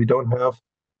chairs? We don't have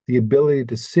the ability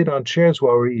to sit on chairs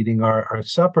while we're eating our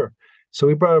supper." So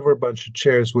we brought over a bunch of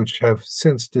chairs, which have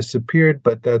since disappeared,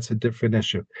 but that's a different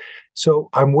issue. So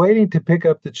I'm waiting to pick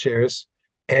up the chairs.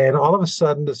 And all of a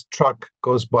sudden, this truck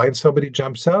goes by and somebody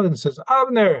jumps out and says,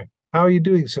 "Avner, how are you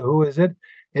doing?" So who is it?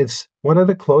 It's one of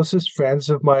the closest friends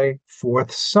of my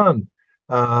fourth son.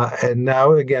 And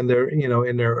now, again, they're,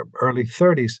 in their early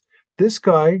 30s. This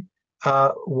guy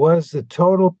was the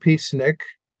total peacenik,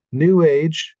 new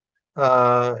age,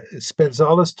 spends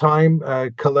all his time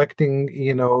collecting,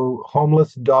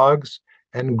 homeless dogs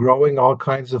and growing all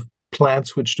kinds of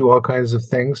plants, which do all kinds of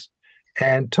things,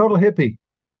 and total hippie.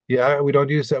 Yeah, we don't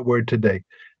use that word today.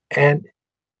 And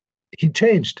he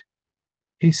changed.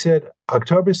 He said,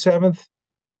 "October 7th,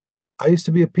 I used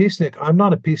to be a peacenik. I'm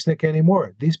not a peacenik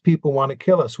anymore. These people want to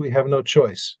kill us. We have no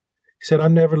choice." He said,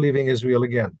 "I'm never leaving Israel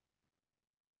again."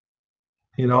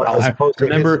 Wow, As opposed to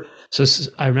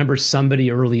I remember somebody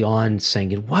early on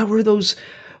saying, Why were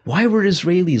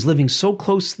Israelis living so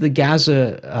close to the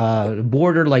Gaza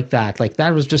border like that? Like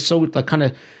that was just so like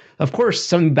kind of course,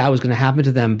 something bad was going to happen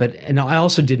to them. But and I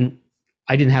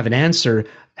didn't have an answer.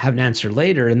 Have an answer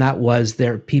later, and that was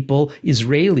there people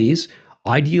Israelis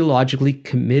ideologically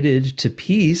committed to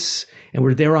peace and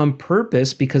were there on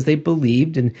purpose because they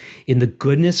believed in the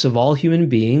goodness of all human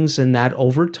beings, and that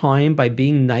over time, by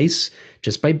being nice,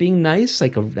 just by being nice,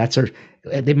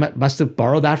 they must have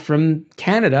borrowed that from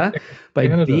Canada. By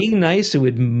Canada. being nice, it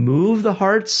would move the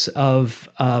hearts of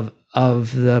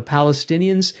the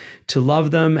Palestinians to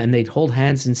love them, and they'd hold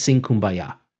hands and sing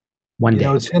Kumbaya one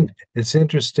day. It's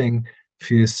interesting. If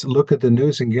you look at the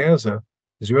news in Gaza,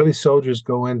 Israeli soldiers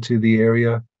go into the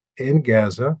area in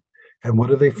Gaza, and what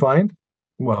do they find?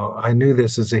 Well, I knew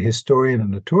this as a historian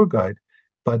and a tour guide,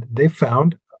 but they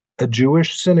found a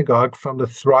Jewish synagogue from the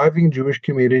thriving Jewish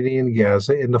community in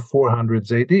Gaza in the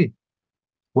 400s AD,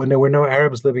 when there were no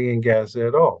Arabs living in Gaza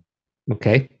at all.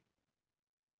 Okay.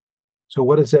 So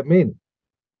what does that mean?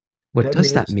 What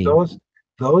does that mean?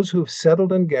 Those who've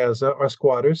settled in Gaza are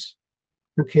squatters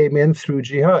who came in through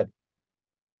jihad.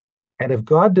 And if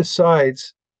God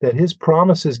decides that his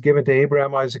promises given to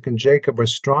Abraham, Isaac, and Jacob are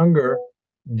stronger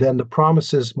than the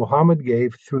promises Muhammad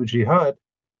gave through jihad,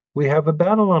 we have a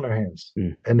battle on our hands.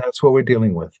 And that's what we're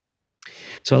dealing with.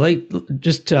 So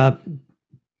just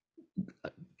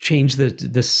change the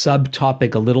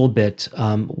subtopic a little bit.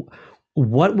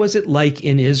 What was it like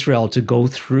in Israel to go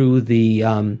through the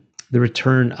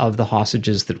return of the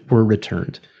hostages that were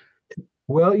returned?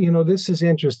 Well, this is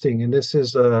interesting, and this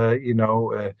is,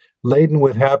 laden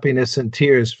with happiness and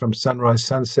tears from Sunrise,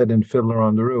 Sunset, and Fiddler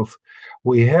on the Roof.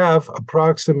 We have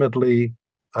approximately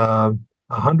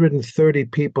 130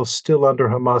 people still under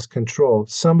Hamas control.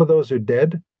 Some of those are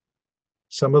dead.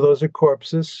 Some of those are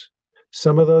corpses.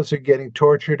 Some of those are getting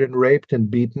tortured and raped and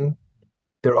beaten.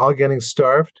 They're all getting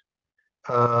starved.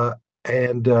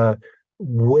 And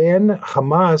when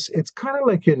Hamas, it's kind of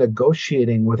like you're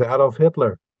negotiating with Adolf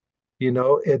Hitler.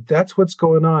 That's what's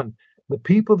going on. The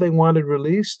people they wanted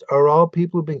released are all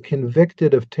people who've been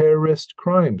convicted of terrorist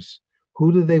crimes.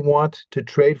 Who do they want to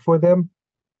trade for them?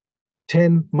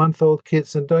 10-month-old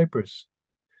kids in diapers.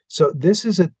 So this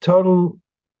is a total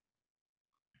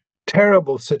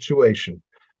terrible situation.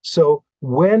 So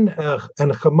and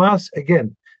Hamas,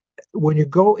 again, when you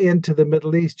go into the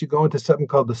Middle East, you go into something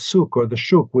called the souk or the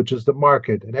shuk, which is the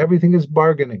market, and everything is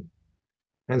bargaining.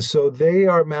 And so they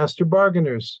are master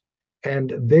bargainers.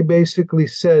 And they basically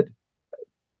said,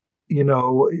 we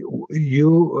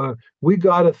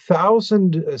got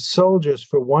 1,000 soldiers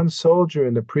for one soldier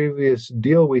in the previous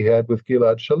deal we had with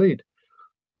Gilad Shalit.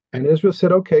 And Israel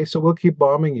said, okay, so we'll keep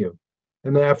bombing you.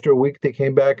 And then after a week, they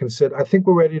came back and said, I think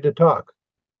we're ready to talk.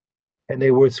 And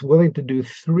they were willing to do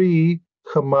 3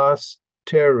 Hamas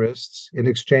terrorists in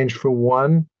exchange for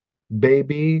one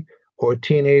baby or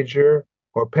teenager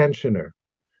or pensioner,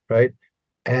 right?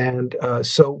 And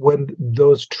so when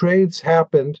those trades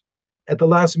happened, at the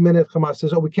last minute, Hamas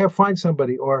says, "Oh, we can't find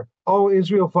somebody," or "Oh,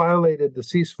 Israel violated the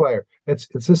ceasefire."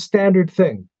 It's a standard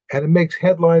thing, and it makes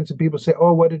headlines, and people say,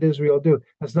 "Oh, what did Israel do?" It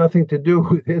has nothing to do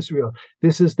with Israel.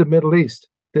 This is the Middle East.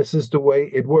 This is the way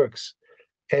it works,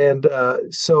 and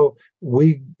so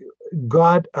we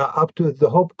got up to the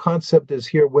whole concept is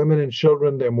here: women and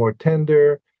children, they're more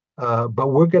tender,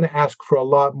 but we're going to ask for a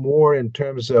lot more in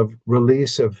terms of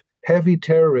release of heavy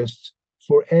terrorists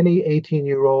for any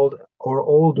 18-year-old or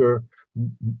older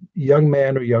young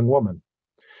man or young woman.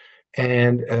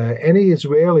 And any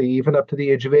Israeli, even up to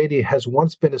the age of 80, has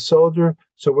once been a soldier.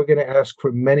 So we're going to ask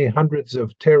for many hundreds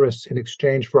of terrorists in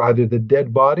exchange for either the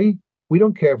dead body. We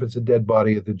don't care if it's a dead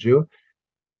body of the Jew,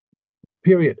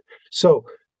 period. So,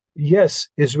 yes,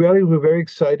 Israelis were very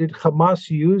excited. Hamas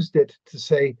used it to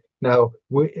say, now,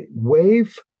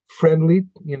 wave friendly,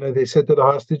 they said to the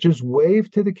hostages,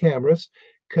 wave to the cameras,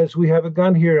 because we have a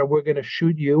gun here and we're going to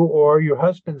shoot you, or your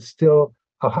husband's still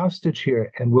a hostage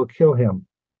here and we'll kill him.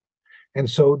 And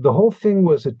so the whole thing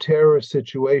was a terror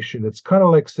situation. It's kind of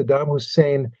like Saddam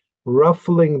Hussein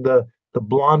ruffling the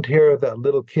blonde hair of that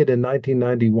little kid in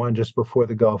 1991, just before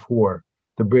the Gulf War,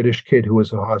 the British kid who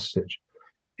was a hostage.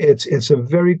 It's a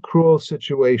very cruel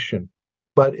situation,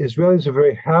 but Israelis are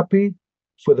very happy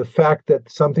for the fact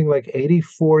that something like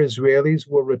 84 Israelis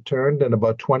were returned and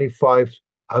about 25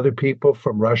 other people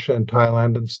from Russia and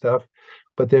Thailand and stuff.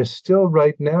 But there's still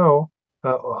right now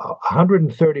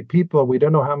 130 people. We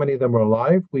don't know how many of them are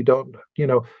alive. We don't,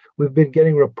 we've been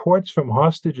getting reports from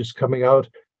hostages coming out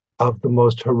of the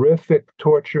most horrific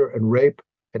torture and rape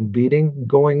and beating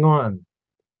going on.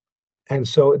 And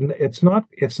so it's not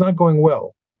going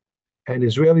well. And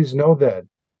Israelis know that.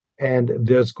 And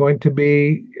there's going to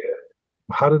be,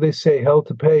 how do they say, hell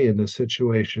to pay in this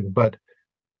situation? But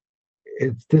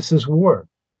this is war,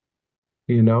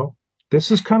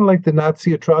 This is kind of like the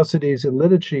Nazi atrocities in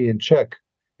liturgy in Czech,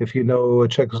 if you know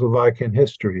Czechoslovakian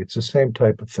history. It's the same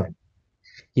type of thing.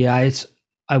 Yeah,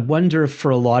 I wonder if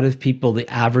for a lot of people, the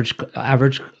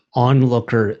average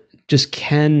onlooker just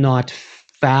cannot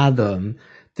fathom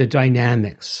the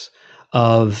dynamics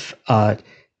of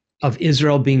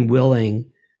Israel being willing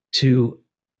to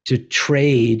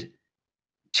trade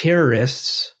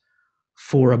terrorists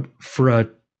for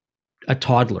a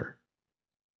toddler.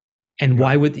 And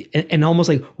why would, and almost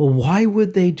like, well, why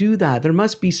would they do that? There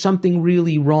must be something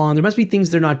really wrong. There must be things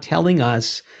they're not telling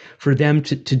us for them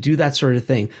to do that sort of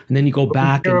thing. And then you go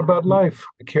back we care about life.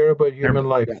 We care about human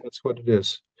life. Yeah. That's what it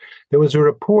is. There was a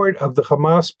report of the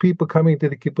Hamas people coming to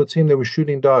the kibbutzim. They were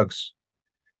shooting dogs.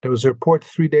 There was a report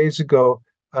 3 days ago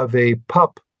of a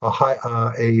pup, a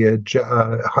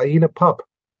hyena pup,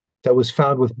 that was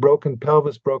found with broken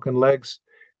pelvis, broken legs.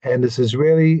 And this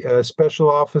Israeli special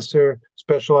officer,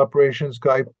 special operations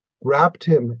guy, wrapped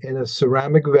him in a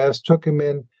ceramic vest, took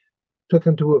him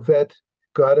to a vet,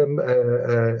 got him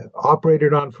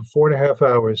operated on for 4.5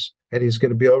 hours, and he's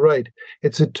going to be all right.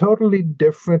 It's a totally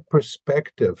different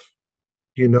perspective.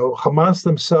 Hamas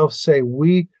themselves say,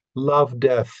 we love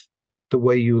death the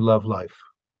way you love life.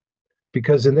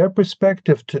 Because in their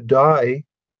perspective, to die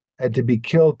and to be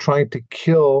killed trying to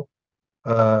kill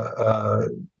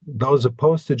those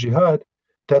opposed to jihad,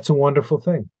 that's a wonderful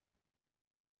thing.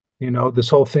 This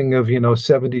whole thing of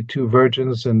 72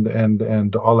 virgins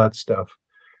and all that stuff,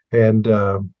 and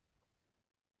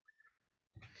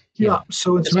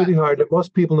so it's really hard.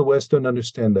 Most people in the West don't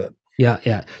understand that.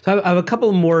 Yeah. So I have a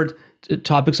couple more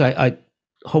topics I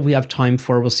hope we have time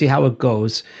for. We'll see how it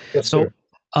goes. Yes, sir.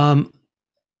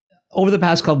 Over the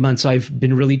past couple months, I've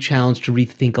been really challenged to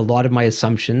rethink a lot of my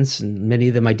assumptions, and many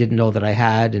of them I didn't know that I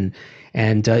had.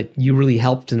 And you really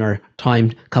helped in our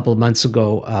time a couple of months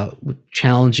ago,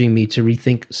 challenging me to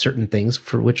rethink certain things,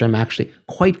 for which I'm actually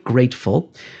quite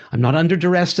grateful. I'm not under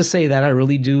duress to say that. I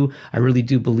really do. I really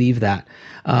do believe that.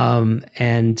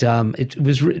 It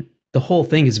was the whole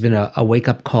thing has been a wake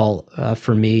up call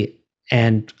for me,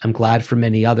 and I'm glad for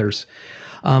many others.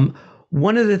 Um,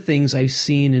 One of the things I've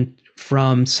seen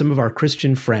from some of our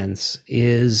Christian friends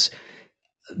is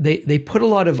they put a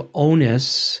lot of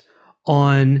onus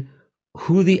on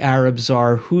who the Arabs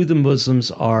are, who the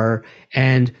Muslims are,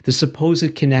 and the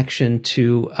supposed connection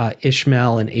to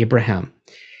Ishmael and Abraham.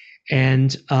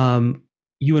 And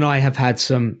you and I have had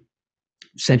sent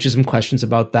you some questions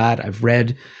about that. I've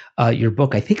read your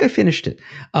book. I think I finished it.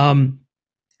 And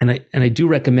I do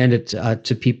recommend it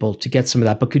to people to get some of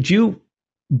that. But could you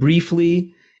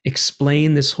briefly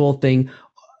explain this whole thing?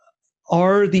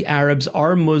 Are the Arabs,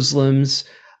 are Muslims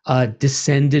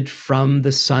descended from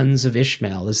the sons of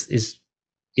Ishmael?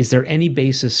 Is there any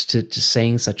basis to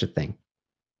saying such a thing?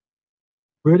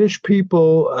 British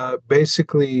people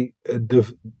basically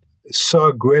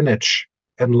saw Greenwich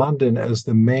and London as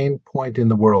the main point in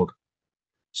the world.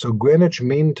 So Greenwich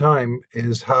Mean Time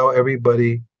is how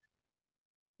everybody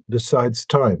decides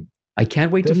time. I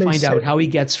can't wait to Then they find out said how he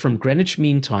gets from Greenwich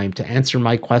Mean Time to answer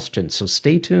my question. So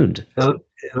stay tuned.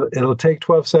 it'll take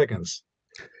 12 seconds.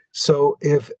 So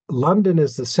if London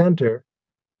is the center,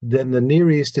 then the Near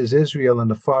East is Israel and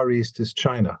the Far East is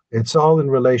China. It's all in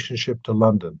relationship to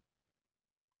London.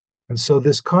 And so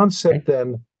this concept Okay.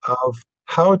 then of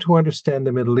how to understand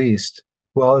the Middle East,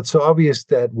 well, it's obvious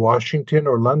that Washington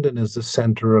or London is the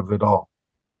center of it all,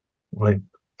 right?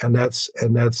 And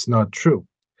that's not true.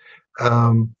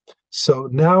 Um, so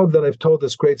now that I've told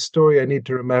this great story, I need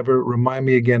to remind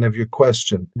me again of your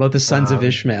question. About the sons of Um,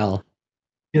 Ishmael.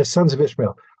 yes, Sons of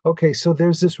Ishmael. Okay, so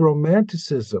there's this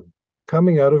romanticism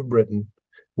coming out of Britain,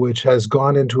 which has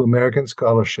gone into American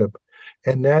scholarship,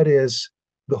 and that is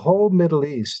the whole Middle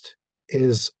East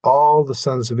is all the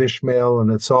sons of Ishmael,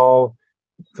 and it's all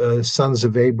sons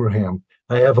of Abraham.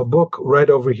 I have a book right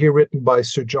over here written by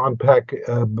Sir John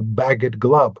Bagot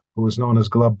Glubb, who was known as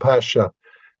Glubb Pasha,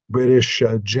 British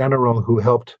general who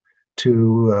helped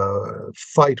to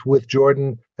fight with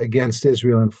Jordan against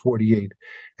Israel in 48.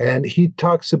 And he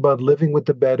talks about living with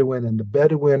the Bedouin, and the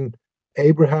Bedouin,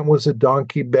 Abraham was a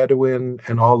donkey Bedouin,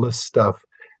 and all this stuff.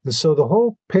 And so the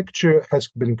whole picture has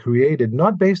been created,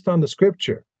 not based on the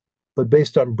scripture, but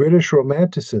based on British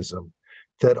romanticism,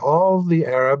 that all the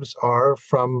Arabs are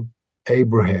from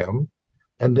Abraham,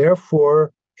 and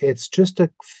therefore it's just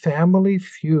a family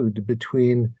feud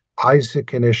between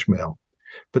Isaac and Ishmael.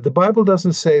 But the Bible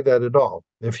doesn't say that at all.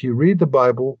 If you read the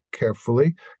Bible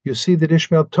carefully, you see that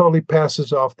Ishmael totally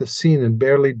passes off the scene and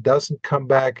barely doesn't come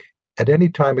back at any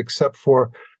time except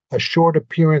for a short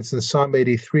appearance in Psalm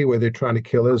 83 where they're trying to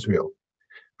kill Israel.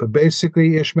 But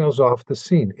basically, Ishmael's off the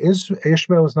scene.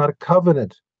 Ishmael is not a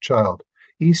covenant child.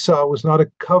 Esau was not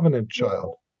a covenant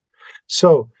child.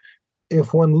 So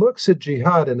if one looks at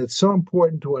jihad, and it's so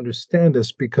important to understand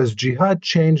this because jihad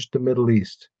changed the Middle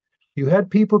East. You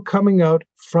had people coming out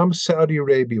from Saudi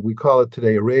Arabia. We call it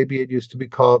today Arabia. It used to be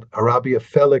called Arabia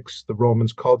Felix. The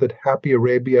Romans called it Happy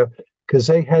Arabia because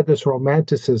they had this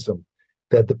romanticism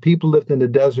that the people lived in the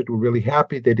desert were really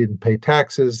happy. They didn't pay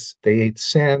taxes. They ate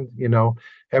sand.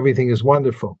 Everything is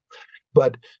wonderful.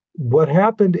 But what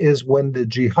happened is when the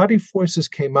jihadi forces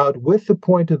came out with the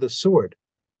point of the sword,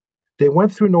 they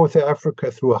went through North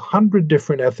Africa through 100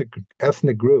 different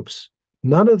ethnic groups.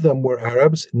 None of them were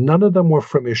Arabs. None of them were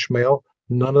from Ishmael.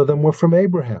 None of them were from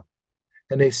Abraham.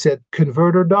 And they said,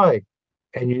 convert or die.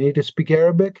 And you need to speak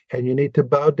Arabic and you need to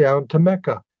bow down to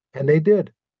Mecca. And they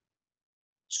did.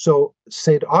 So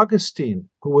St. Augustine,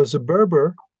 who was a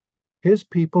Berber, his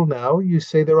people now, you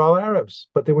say they're all Arabs,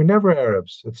 but they were never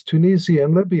Arabs. It's Tunisia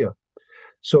and Libya.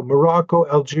 So Morocco,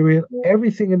 Algeria,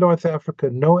 everything in North Africa,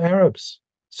 no Arabs.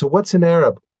 So what's an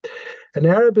Arab? An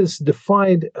Arab is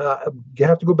defined, you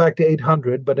have to go back to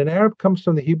 800, but an Arab comes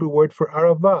from the Hebrew word for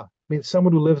Arava. It means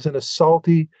someone who lives in a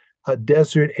salty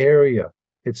desert area.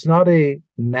 It's not a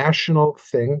national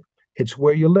thing. It's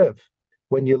where you live.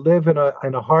 When you live in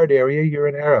a hard area, you're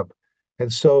an Arab.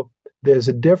 And so there's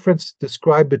a difference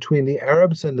described between the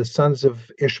Arabs and the sons of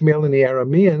Ishmael and the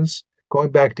Arameans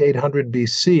going back to 800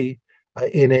 BC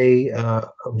in a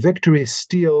victory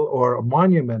stele or a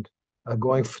monument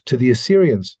going to the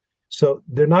Assyrians. So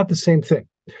they're not the same thing.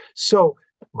 So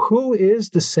who is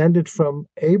descended from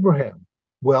Abraham?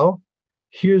 Well,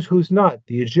 here's who's not.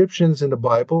 The Egyptians in the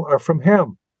Bible are from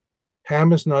Ham.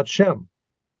 Ham is not Shem.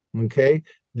 Okay?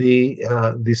 the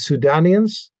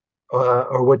Sudanians,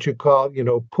 or what you call,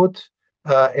 Put,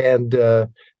 and uh,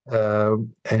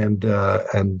 and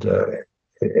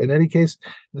in any case,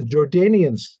 the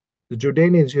Jordanians. The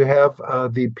Jordanians, you have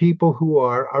the people who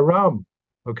are Aram,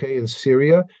 okay, in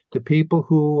Syria. The people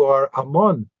who are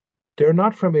Ammon, they're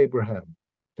not from Abraham.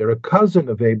 They're a cousin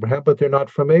of Abraham, but they're not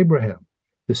from Abraham.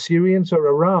 The Syrians are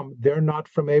Aram. They're not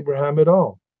from Abraham at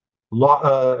all.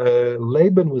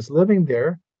 Laban was living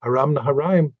there, Aram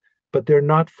Naharaim, but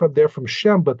they're from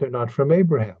Shem, but they're not from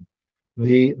Abraham.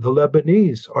 The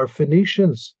Lebanese are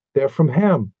Phoenicians. They're from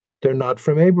Ham. They're not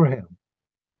from Abraham.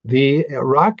 The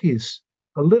Iraqis,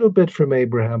 a little bit from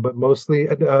Abraham, but mostly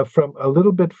from a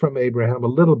little bit from Abraham, a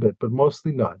little bit, but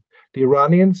mostly not. The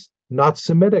Iranians, not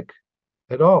Semitic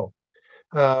at all.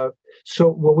 Uh, so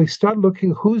when we start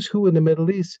looking who's who in the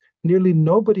Middle East, nearly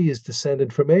nobody is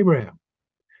descended from Abraham.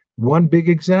 One big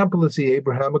example is the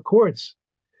Abraham Accords.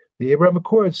 The Abraham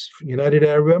Accords, United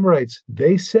Arab Emirates,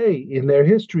 they say in their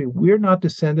history, we're not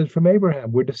descended from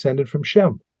Abraham, we're descended from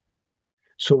Shem.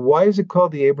 So why is it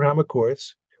called the Abraham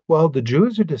Accords? Well, the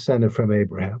Jews are descended from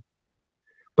Abraham,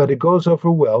 but it goes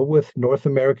over well with North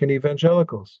American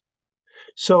evangelicals.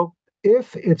 So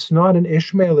if it's not an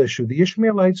Ishmael issue, the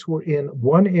Ishmaelites were in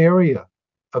one area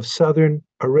of southern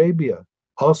Arabia,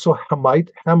 also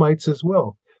Hamites as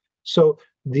well. So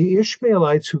the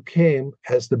Ishmaelites who came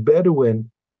as the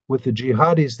Bedouin with the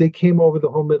jihadis, they came over the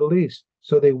whole Middle East.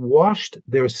 So they washed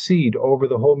their seed over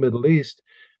the whole Middle East,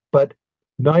 but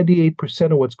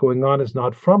 98% of what's going on is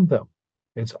not from them.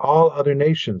 It's all other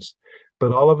nations.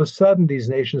 But all of a sudden, these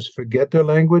nations forget their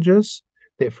languages,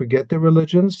 they forget their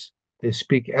religions, they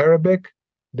speak Arabic,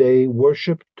 they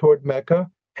worship toward Mecca,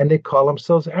 and they call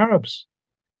themselves Arabs.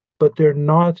 But they're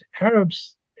not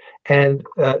Arabs. And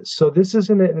so this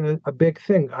isn't a big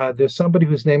thing. There's somebody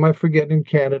whose name I forget in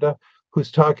Canada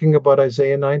who's talking about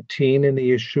Isaiah 19 and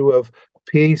the issue of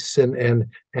peace and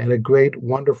a great,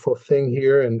 wonderful thing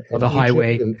here and Oh, the Egypt.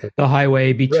 highway, the highway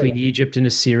Right, between Egypt and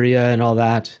Assyria and all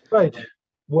that. right.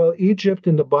 Well, Egypt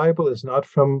in the Bible is not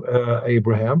from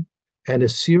Abraham, and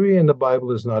Assyria in the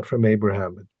Bible is not from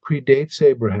Abraham. It predates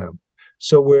Abraham.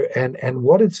 So and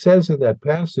what it says in that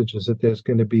passage is that there's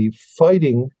going to be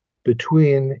fighting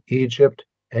between Egypt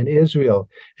and Israel,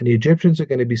 and the Egyptians are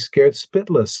going to be scared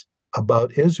spitless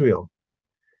about Israel.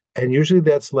 And usually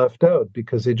that's left out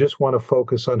because they just want to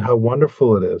focus on how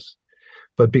wonderful it is.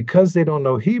 But because they don't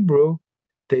know Hebrew,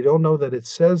 they don't know that it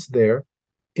says there,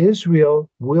 Israel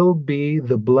will be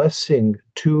the blessing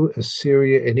to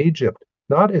Assyria and Egypt.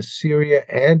 Not Assyria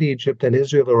and Egypt and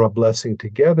Israel are a blessing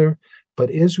together,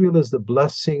 but Israel is the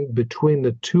blessing between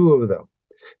the two of them.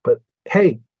 But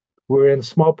hey, we're in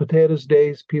small potatoes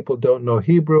days. People don't know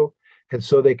Hebrew, and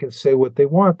so they can say what they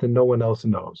want and no one else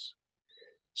knows.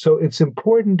 So it's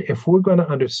important if we're going to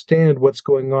understand what's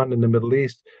going on in the Middle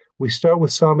East, we start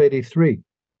with Psalm 83.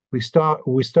 We start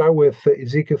with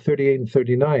Ezekiel 38 and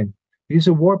 39. These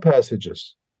are war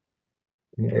passages.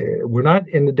 We're not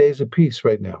in the days of peace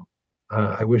right now.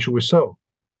 I wish it were so.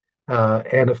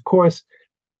 And of course,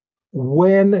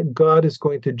 when God is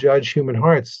going to judge human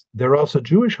hearts, there are also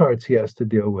Jewish hearts he has to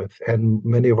deal with. And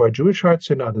many of our Jewish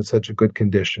hearts are not in such a good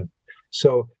condition.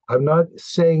 So I'm not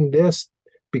saying this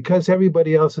because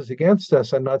everybody else is against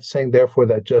us. I'm not saying, therefore,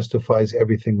 that justifies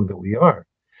everything that we are.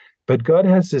 But God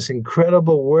has this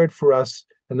incredible word for us,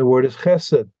 and the word is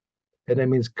chesed. And it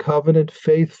means covenant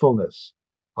faithfulness,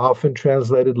 often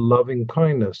translated loving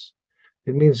kindness.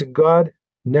 It means that God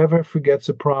never forgets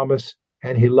a promise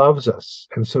and he loves us.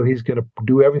 And so he's going to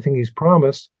do everything he's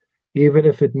promised, even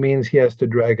if it means he has to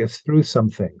drag us through some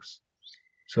things.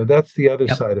 So that's the other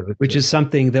Yep. side of it. Which is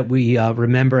something that we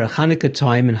remember at Hanukkah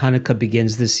time, and Hanukkah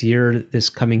begins this year, this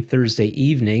coming Thursday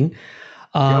evening.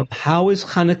 Yep. How is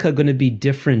Hanukkah going to be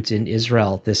different in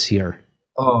Israel this year?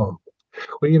 Oh,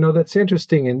 well, that's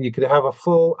interesting. And you could have a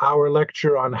full hour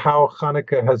lecture on how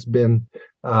Hanukkah has been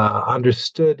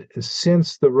understood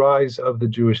since the rise of the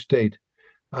Jewish state.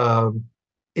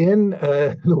 In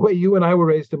the way you and I were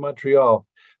raised in Montreal,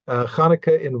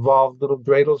 Hanukkah involved little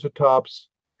dreidels or tops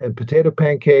and potato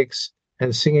pancakes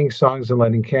and singing songs and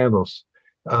lighting candles.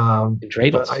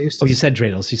 Dreidels. But I used to, you said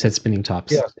dreidels. You said spinning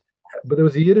tops. yeah. But there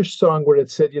was a Yiddish song where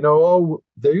it said,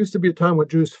 there used to be a time when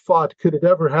Jews fought. Could it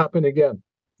ever happen again?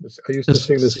 I used to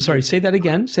sing this. Sorry, say that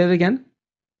again. Say that again.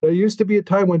 There used to be a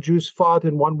time when Jews fought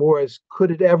and won wars. Could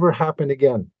it ever happen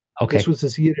again? Okay. This was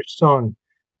this Yiddish song.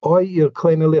 Oy, ihr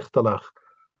kleine Lichterlach.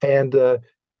 And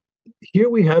here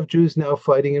we have Jews now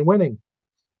fighting and winning.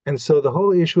 And so the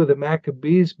whole issue of the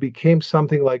Maccabees became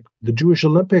something like the Jewish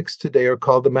Olympics today are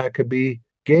called the Maccabee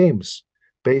Games,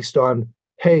 based on,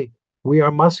 hey, we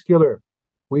are muscular,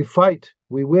 we fight,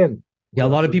 we win. Yeah, We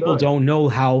a lot of also people die. don't know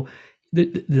how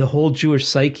the whole Jewish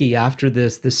psyche after the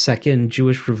second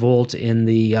Jewish revolt in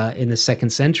the second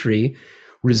century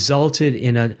resulted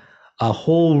in a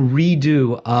whole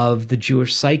redo of the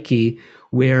Jewish psyche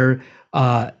where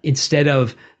instead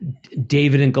of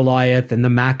David and Goliath and the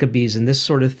Maccabees and this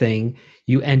sort of thing,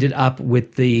 you ended up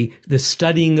with the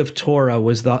studying of Torah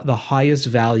was the highest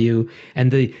value,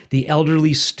 and the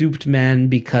elderly stooped man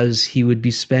because he would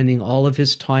be spending all of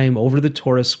his time over the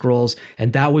Torah scrolls,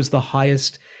 and that was the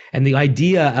highest. And the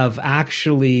idea of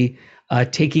actually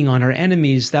taking on our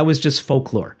enemies, that was just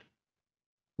folklore.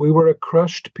 We were a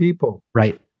crushed people.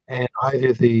 Right. And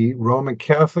either the Roman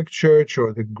Catholic Church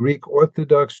or the Greek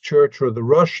Orthodox Church or the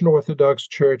Russian Orthodox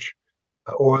Church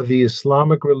or the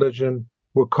Islamic religion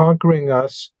were conquering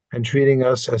us and treating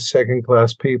us as second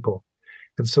class people.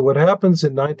 And so what happens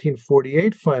in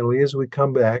 1948 finally is we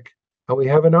come back and we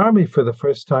have an army for the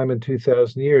first time in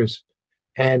 2,000 years.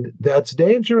 And that's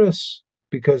dangerous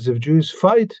because if Jews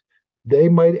fight, they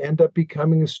might end up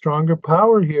becoming a stronger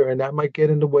power here, and that might get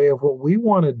in the way of what we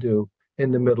want to do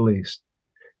in the Middle East.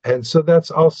 And so that's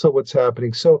also what's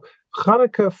happening. So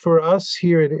Hanukkah for us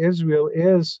here in Israel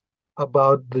is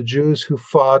about the Jews who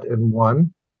fought and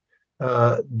won.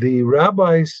 The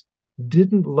rabbis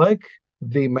didn't like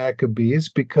the Maccabees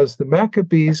because the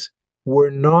Maccabees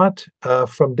were not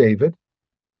from David.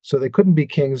 So they couldn't be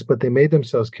kings, but they made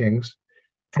themselves kings.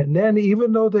 And then,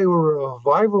 even though they were a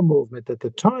revival movement at the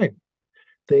time,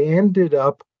 they ended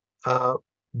up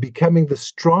becoming the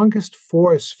strongest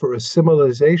force for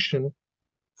assimilation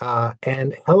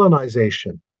and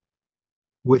Hellenization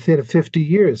within 50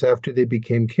 years after they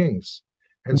became kings.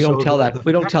 And We don't so tell that.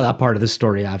 We don't tell that part of the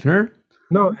story, Avner.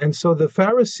 no, and so the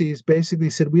Pharisees basically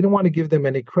said, we don't want to give them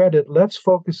any credit. Let's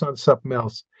focus on something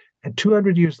else. And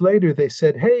 200 years later, they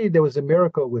said, hey, there was a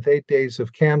miracle with 8 days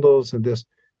of candles and this.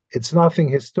 It's nothing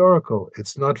historical.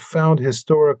 It's not found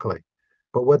historically.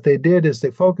 But what they did is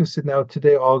they focused it now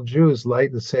today, all Jews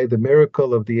light and say the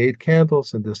miracle of the 8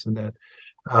 candles and this and that.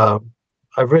 Um,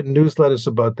 I've written newsletters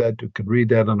about that. You can read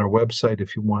that on our website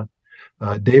if you want.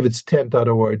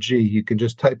 davidstent.org. You can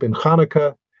just type in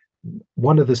Hanukkah,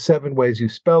 one of the 7 ways you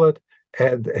spell it,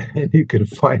 and you can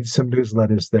find some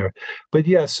newsletters there. But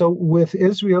yeah, so with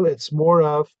Israel, it's more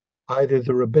of either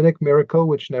the rabbinic miracle,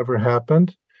 which never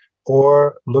happened,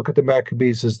 or look at the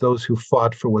Maccabees as those who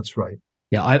fought for what's right.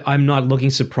 Yeah, I'm not looking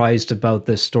surprised about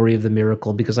the story of the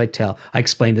miracle because I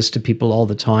explain this to people all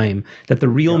the time that the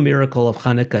real Yeah. miracle of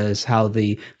Hanukkah is how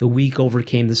the weak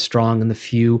overcame the strong and the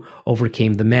few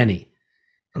overcame the many.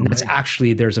 All And that's right.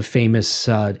 actually, there's a famous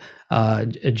a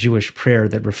Jewish prayer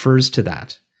that refers to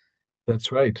that.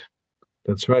 That's right.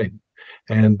 That's right.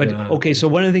 And But okay, so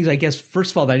one of the things I guess,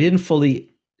 first of all, that I didn't fully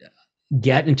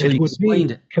get until it you would be,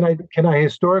 explained it, can I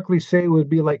historically say it would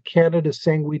be like Canada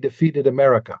saying we defeated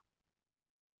America?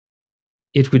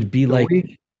 it would be The like,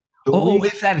 weak, the oh,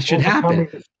 weak if that should happen. overcoming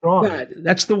the strong. Yeah,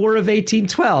 that's the War of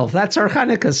 1812. That's our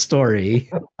Hanukkah story.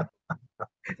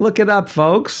 Look it up,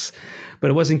 folks. But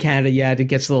it wasn't Canada yet. It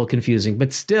gets a little confusing.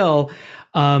 But still,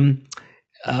 um,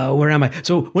 where am I?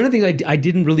 So one of the things I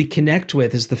didn't really connect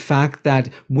with is the fact that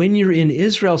when you're in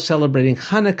Israel celebrating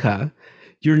Hanukkah,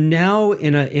 you're now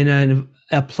in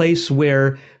a place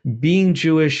where being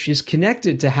Jewish is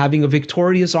connected to having a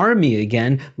victorious army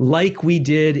again, like we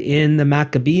did in the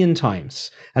Maccabean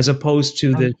times, as opposed to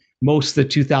And the most of the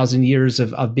 2,000 years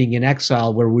of being in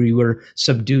exile where we were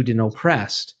subdued and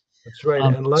oppressed. that's right.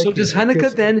 And So like does Ezekiel Hanukkah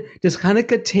said, then, does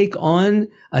Hanukkah take on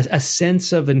a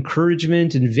sense of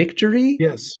encouragement and victory?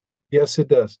 yes, yes, it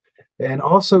does. And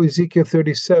also Ezekiel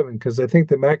 37, because I think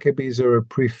the Maccabees are a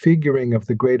prefiguring of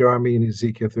the great army in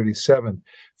Ezekiel 37.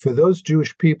 For those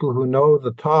Jewish people who know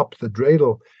the top, the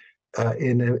dreidel,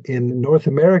 in North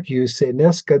America, you say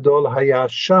Nes Gadol Haya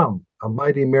Sham, a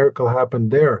mighty miracle happened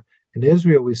there. In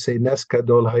Israel, we say Nes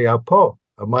Gadol Haya Po,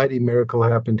 a mighty miracle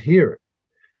happened here.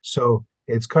 So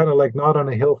it's kind of like not on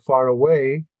a hill far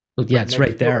away, Well, yeah, but it's next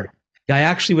right door. there. I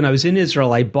actually, when I was in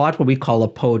Israel, I bought what we call a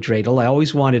Poe dreidel. I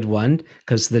always wanted one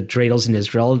because the dreidels in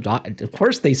Israel, of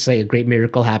course, they say a great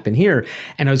miracle happened here.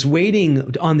 And I was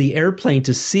waiting on the airplane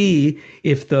to see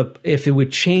if it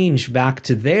would change back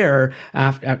to there.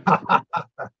 After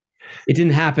it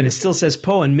didn't happen. It still says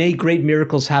Poe, and may great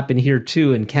miracles happen here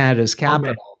too in Canada's Amen.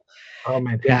 capital.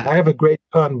 Amen. Yeah. I have a great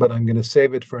pun, but I'm going to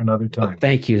save it for another Oh, time.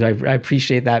 thank you. I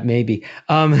appreciate that. Maybe.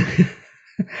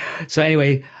 So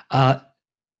anyway,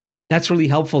 That's really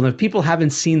helpful. And if people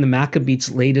haven't seen the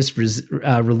Maccabees' latest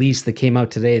release that came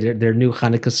out today, their new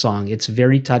Hanukkah song, it's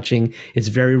very touching. It's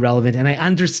very relevant. And I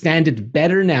understand it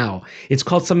better now. It's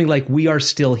called something like We Are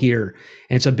Still Here.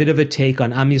 And it's a bit of a take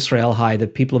on Am Yisrael High, the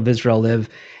people of Israel live.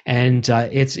 And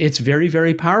it's very,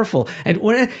 very powerful. And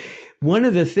one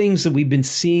of the things that we've been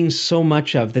seeing so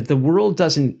much of that the world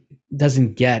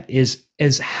doesn't get is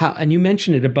how, and you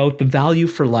mentioned it about the value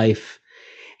for life.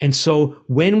 And so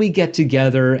when we get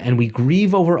together and we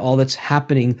grieve over all that's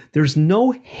happening, there's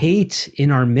no hate in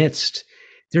our midst.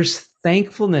 There's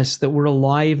thankfulness that we're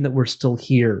alive and that we're still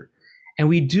here. And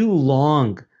we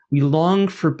long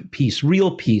for peace,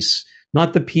 real peace,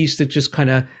 not the peace that just kind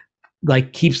of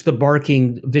like keeps the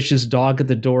barking vicious dog at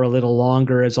the door a little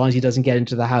longer as long as he doesn't get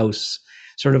into the house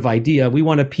sort of idea. We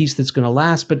want a peace that's going to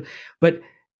last. But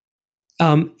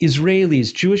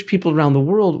Israelis, Jewish people around the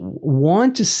world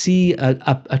want to see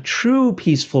a true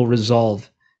peaceful resolve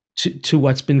to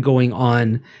what's been going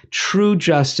on, true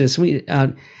justice.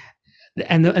 And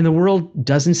the world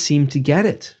doesn't seem to get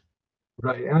it.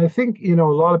 Right. And I think, a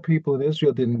lot of people in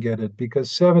Israel didn't get it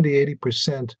because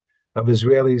 70-80% of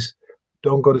Israelis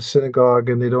don't go to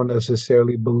synagogue and they don't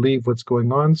necessarily believe what's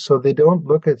going on. So they don't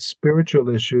look at spiritual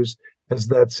issues as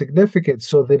that significant.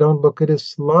 So they don't look at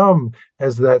Islam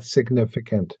as that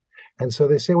significant. And so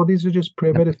they say, well, these are just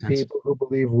primitive people who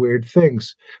believe weird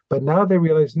things. But now they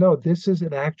realize, no, this is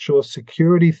an actual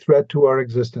security threat to our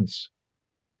existence.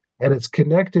 And it's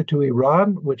connected to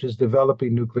Iran, which is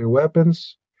developing nuclear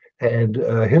weapons, and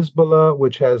Hezbollah,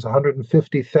 which has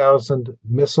 150,000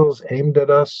 missiles aimed at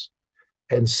us,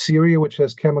 and Syria, which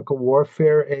has chemical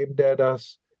warfare aimed at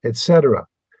us, etc.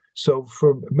 So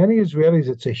for many Israelis,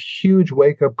 it's a huge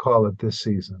wake-up call at this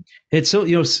season. It's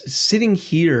so, sitting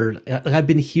here, I've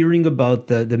been hearing about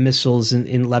the missiles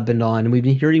in Lebanon, and we've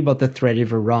been hearing about the threat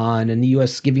of Iran and the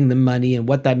U.S. giving them money and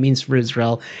what that means for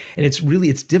Israel. And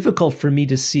it's difficult for me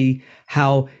to see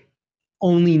how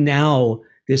only now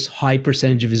this high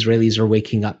percentage of Israelis are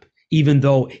waking up, even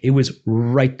though it was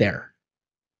right there.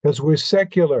 Because we're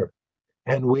secular,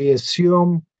 and we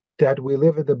assume that we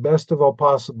live in the best of all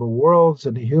possible worlds,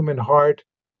 and the human heart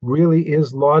really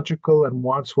is logical and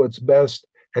wants what's best.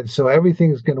 And so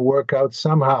everything's going to work out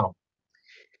somehow.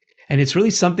 And it's really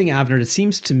something, Avner, it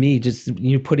seems to me, just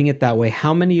putting it that way,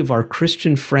 how many of our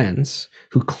Christian friends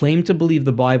who claim to believe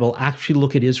the Bible actually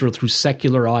look at Israel through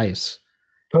secular eyes?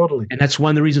 Totally. And that's one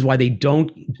of the reasons why they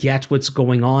don't get what's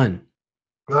going on.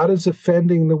 God is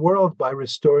offending the world by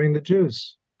restoring the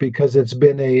Jews, because it's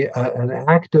been an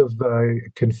act of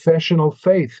confessional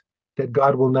faith that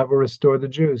God will never restore the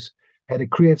Jews. And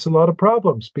it creates a lot of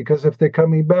problems, because if they're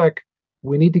coming back,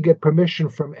 we need to get permission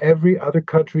from every other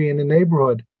country in the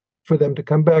neighborhood for them to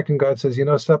come back. And God says, you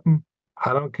know something?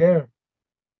 I don't care.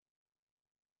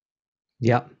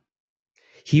 Yeah.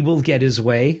 He will get his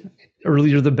way.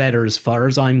 Earlier the better, as far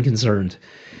as I'm concerned.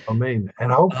 Amen.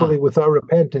 And hopefully with our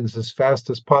repentance as fast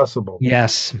as possible.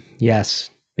 Yes.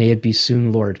 May it be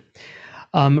soon, Lord.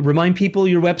 Remind people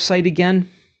your website again.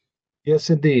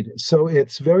 Yes, indeed. So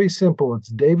it's very simple. It's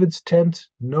David's Tent,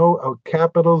 no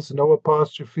capitals, no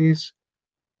apostrophes,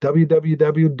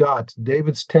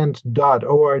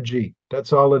 www.davidstent.org.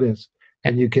 That's all it is.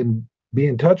 And you can be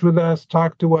in touch with us,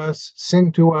 talk to us,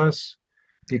 sing to us.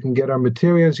 You can get our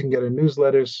materials, you can get our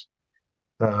newsletters,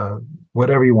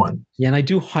 whatever you want. Yeah, and I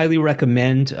do highly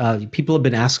recommend, people have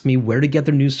been asking me where to get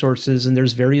their news sources, and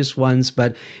there's various ones,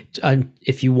 but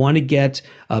if you want to get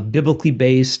biblically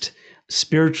based,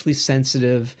 spiritually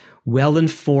sensitive,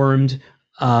 well-informed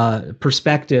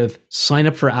perspective, sign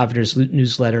up for Avner's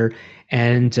newsletter.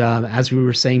 And as we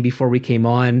were saying before we came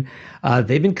on,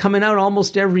 they've been coming out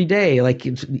almost every day, like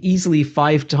easily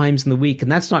 5 times in the week.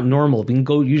 And that's not normal. We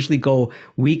can usually go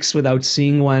weeks without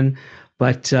seeing one,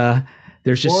 but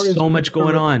there's just so much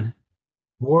going on.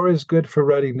 War is good for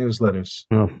writing newsletters.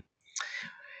 Oh.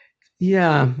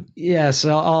 Yeah. Yes.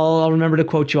 I'll remember to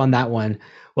quote you on that one.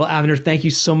 Well, Avner, thank you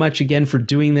so much again for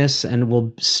doing this, and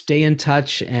we'll stay in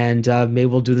touch, and maybe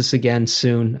we'll do this again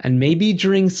soon, and maybe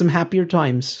during some happier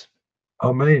times.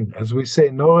 Amen. As we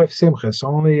say, no simchas,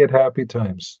 only at happy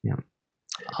times. Yeah.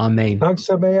 Amen. Chag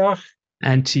Sameach.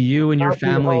 And to you and your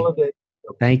family. Holiday.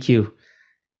 Thank you.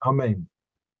 Amen.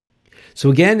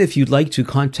 So again, if you'd like to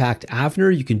contact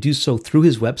Avner, you can do so through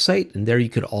his website, and there you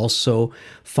could also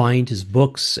find his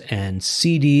books and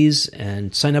CDs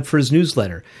and sign up for his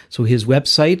newsletter. So his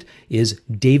website is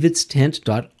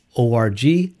davidstent.org.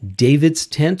 David's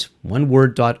Tent, one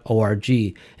word, .org.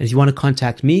 And if you want to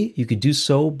contact me, you could do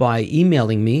so by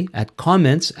emailing me at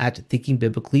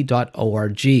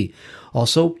comments@thinkingbiblically.org.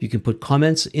 Also, you can put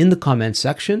comments in the comments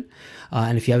section.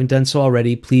 And if you haven't done so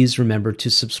already, please remember to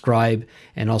subscribe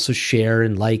and also share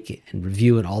and like and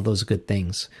review and all those good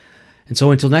things. And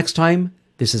so until next time,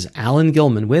 this is Alan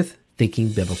Gilman with Thinking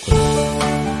Biblically.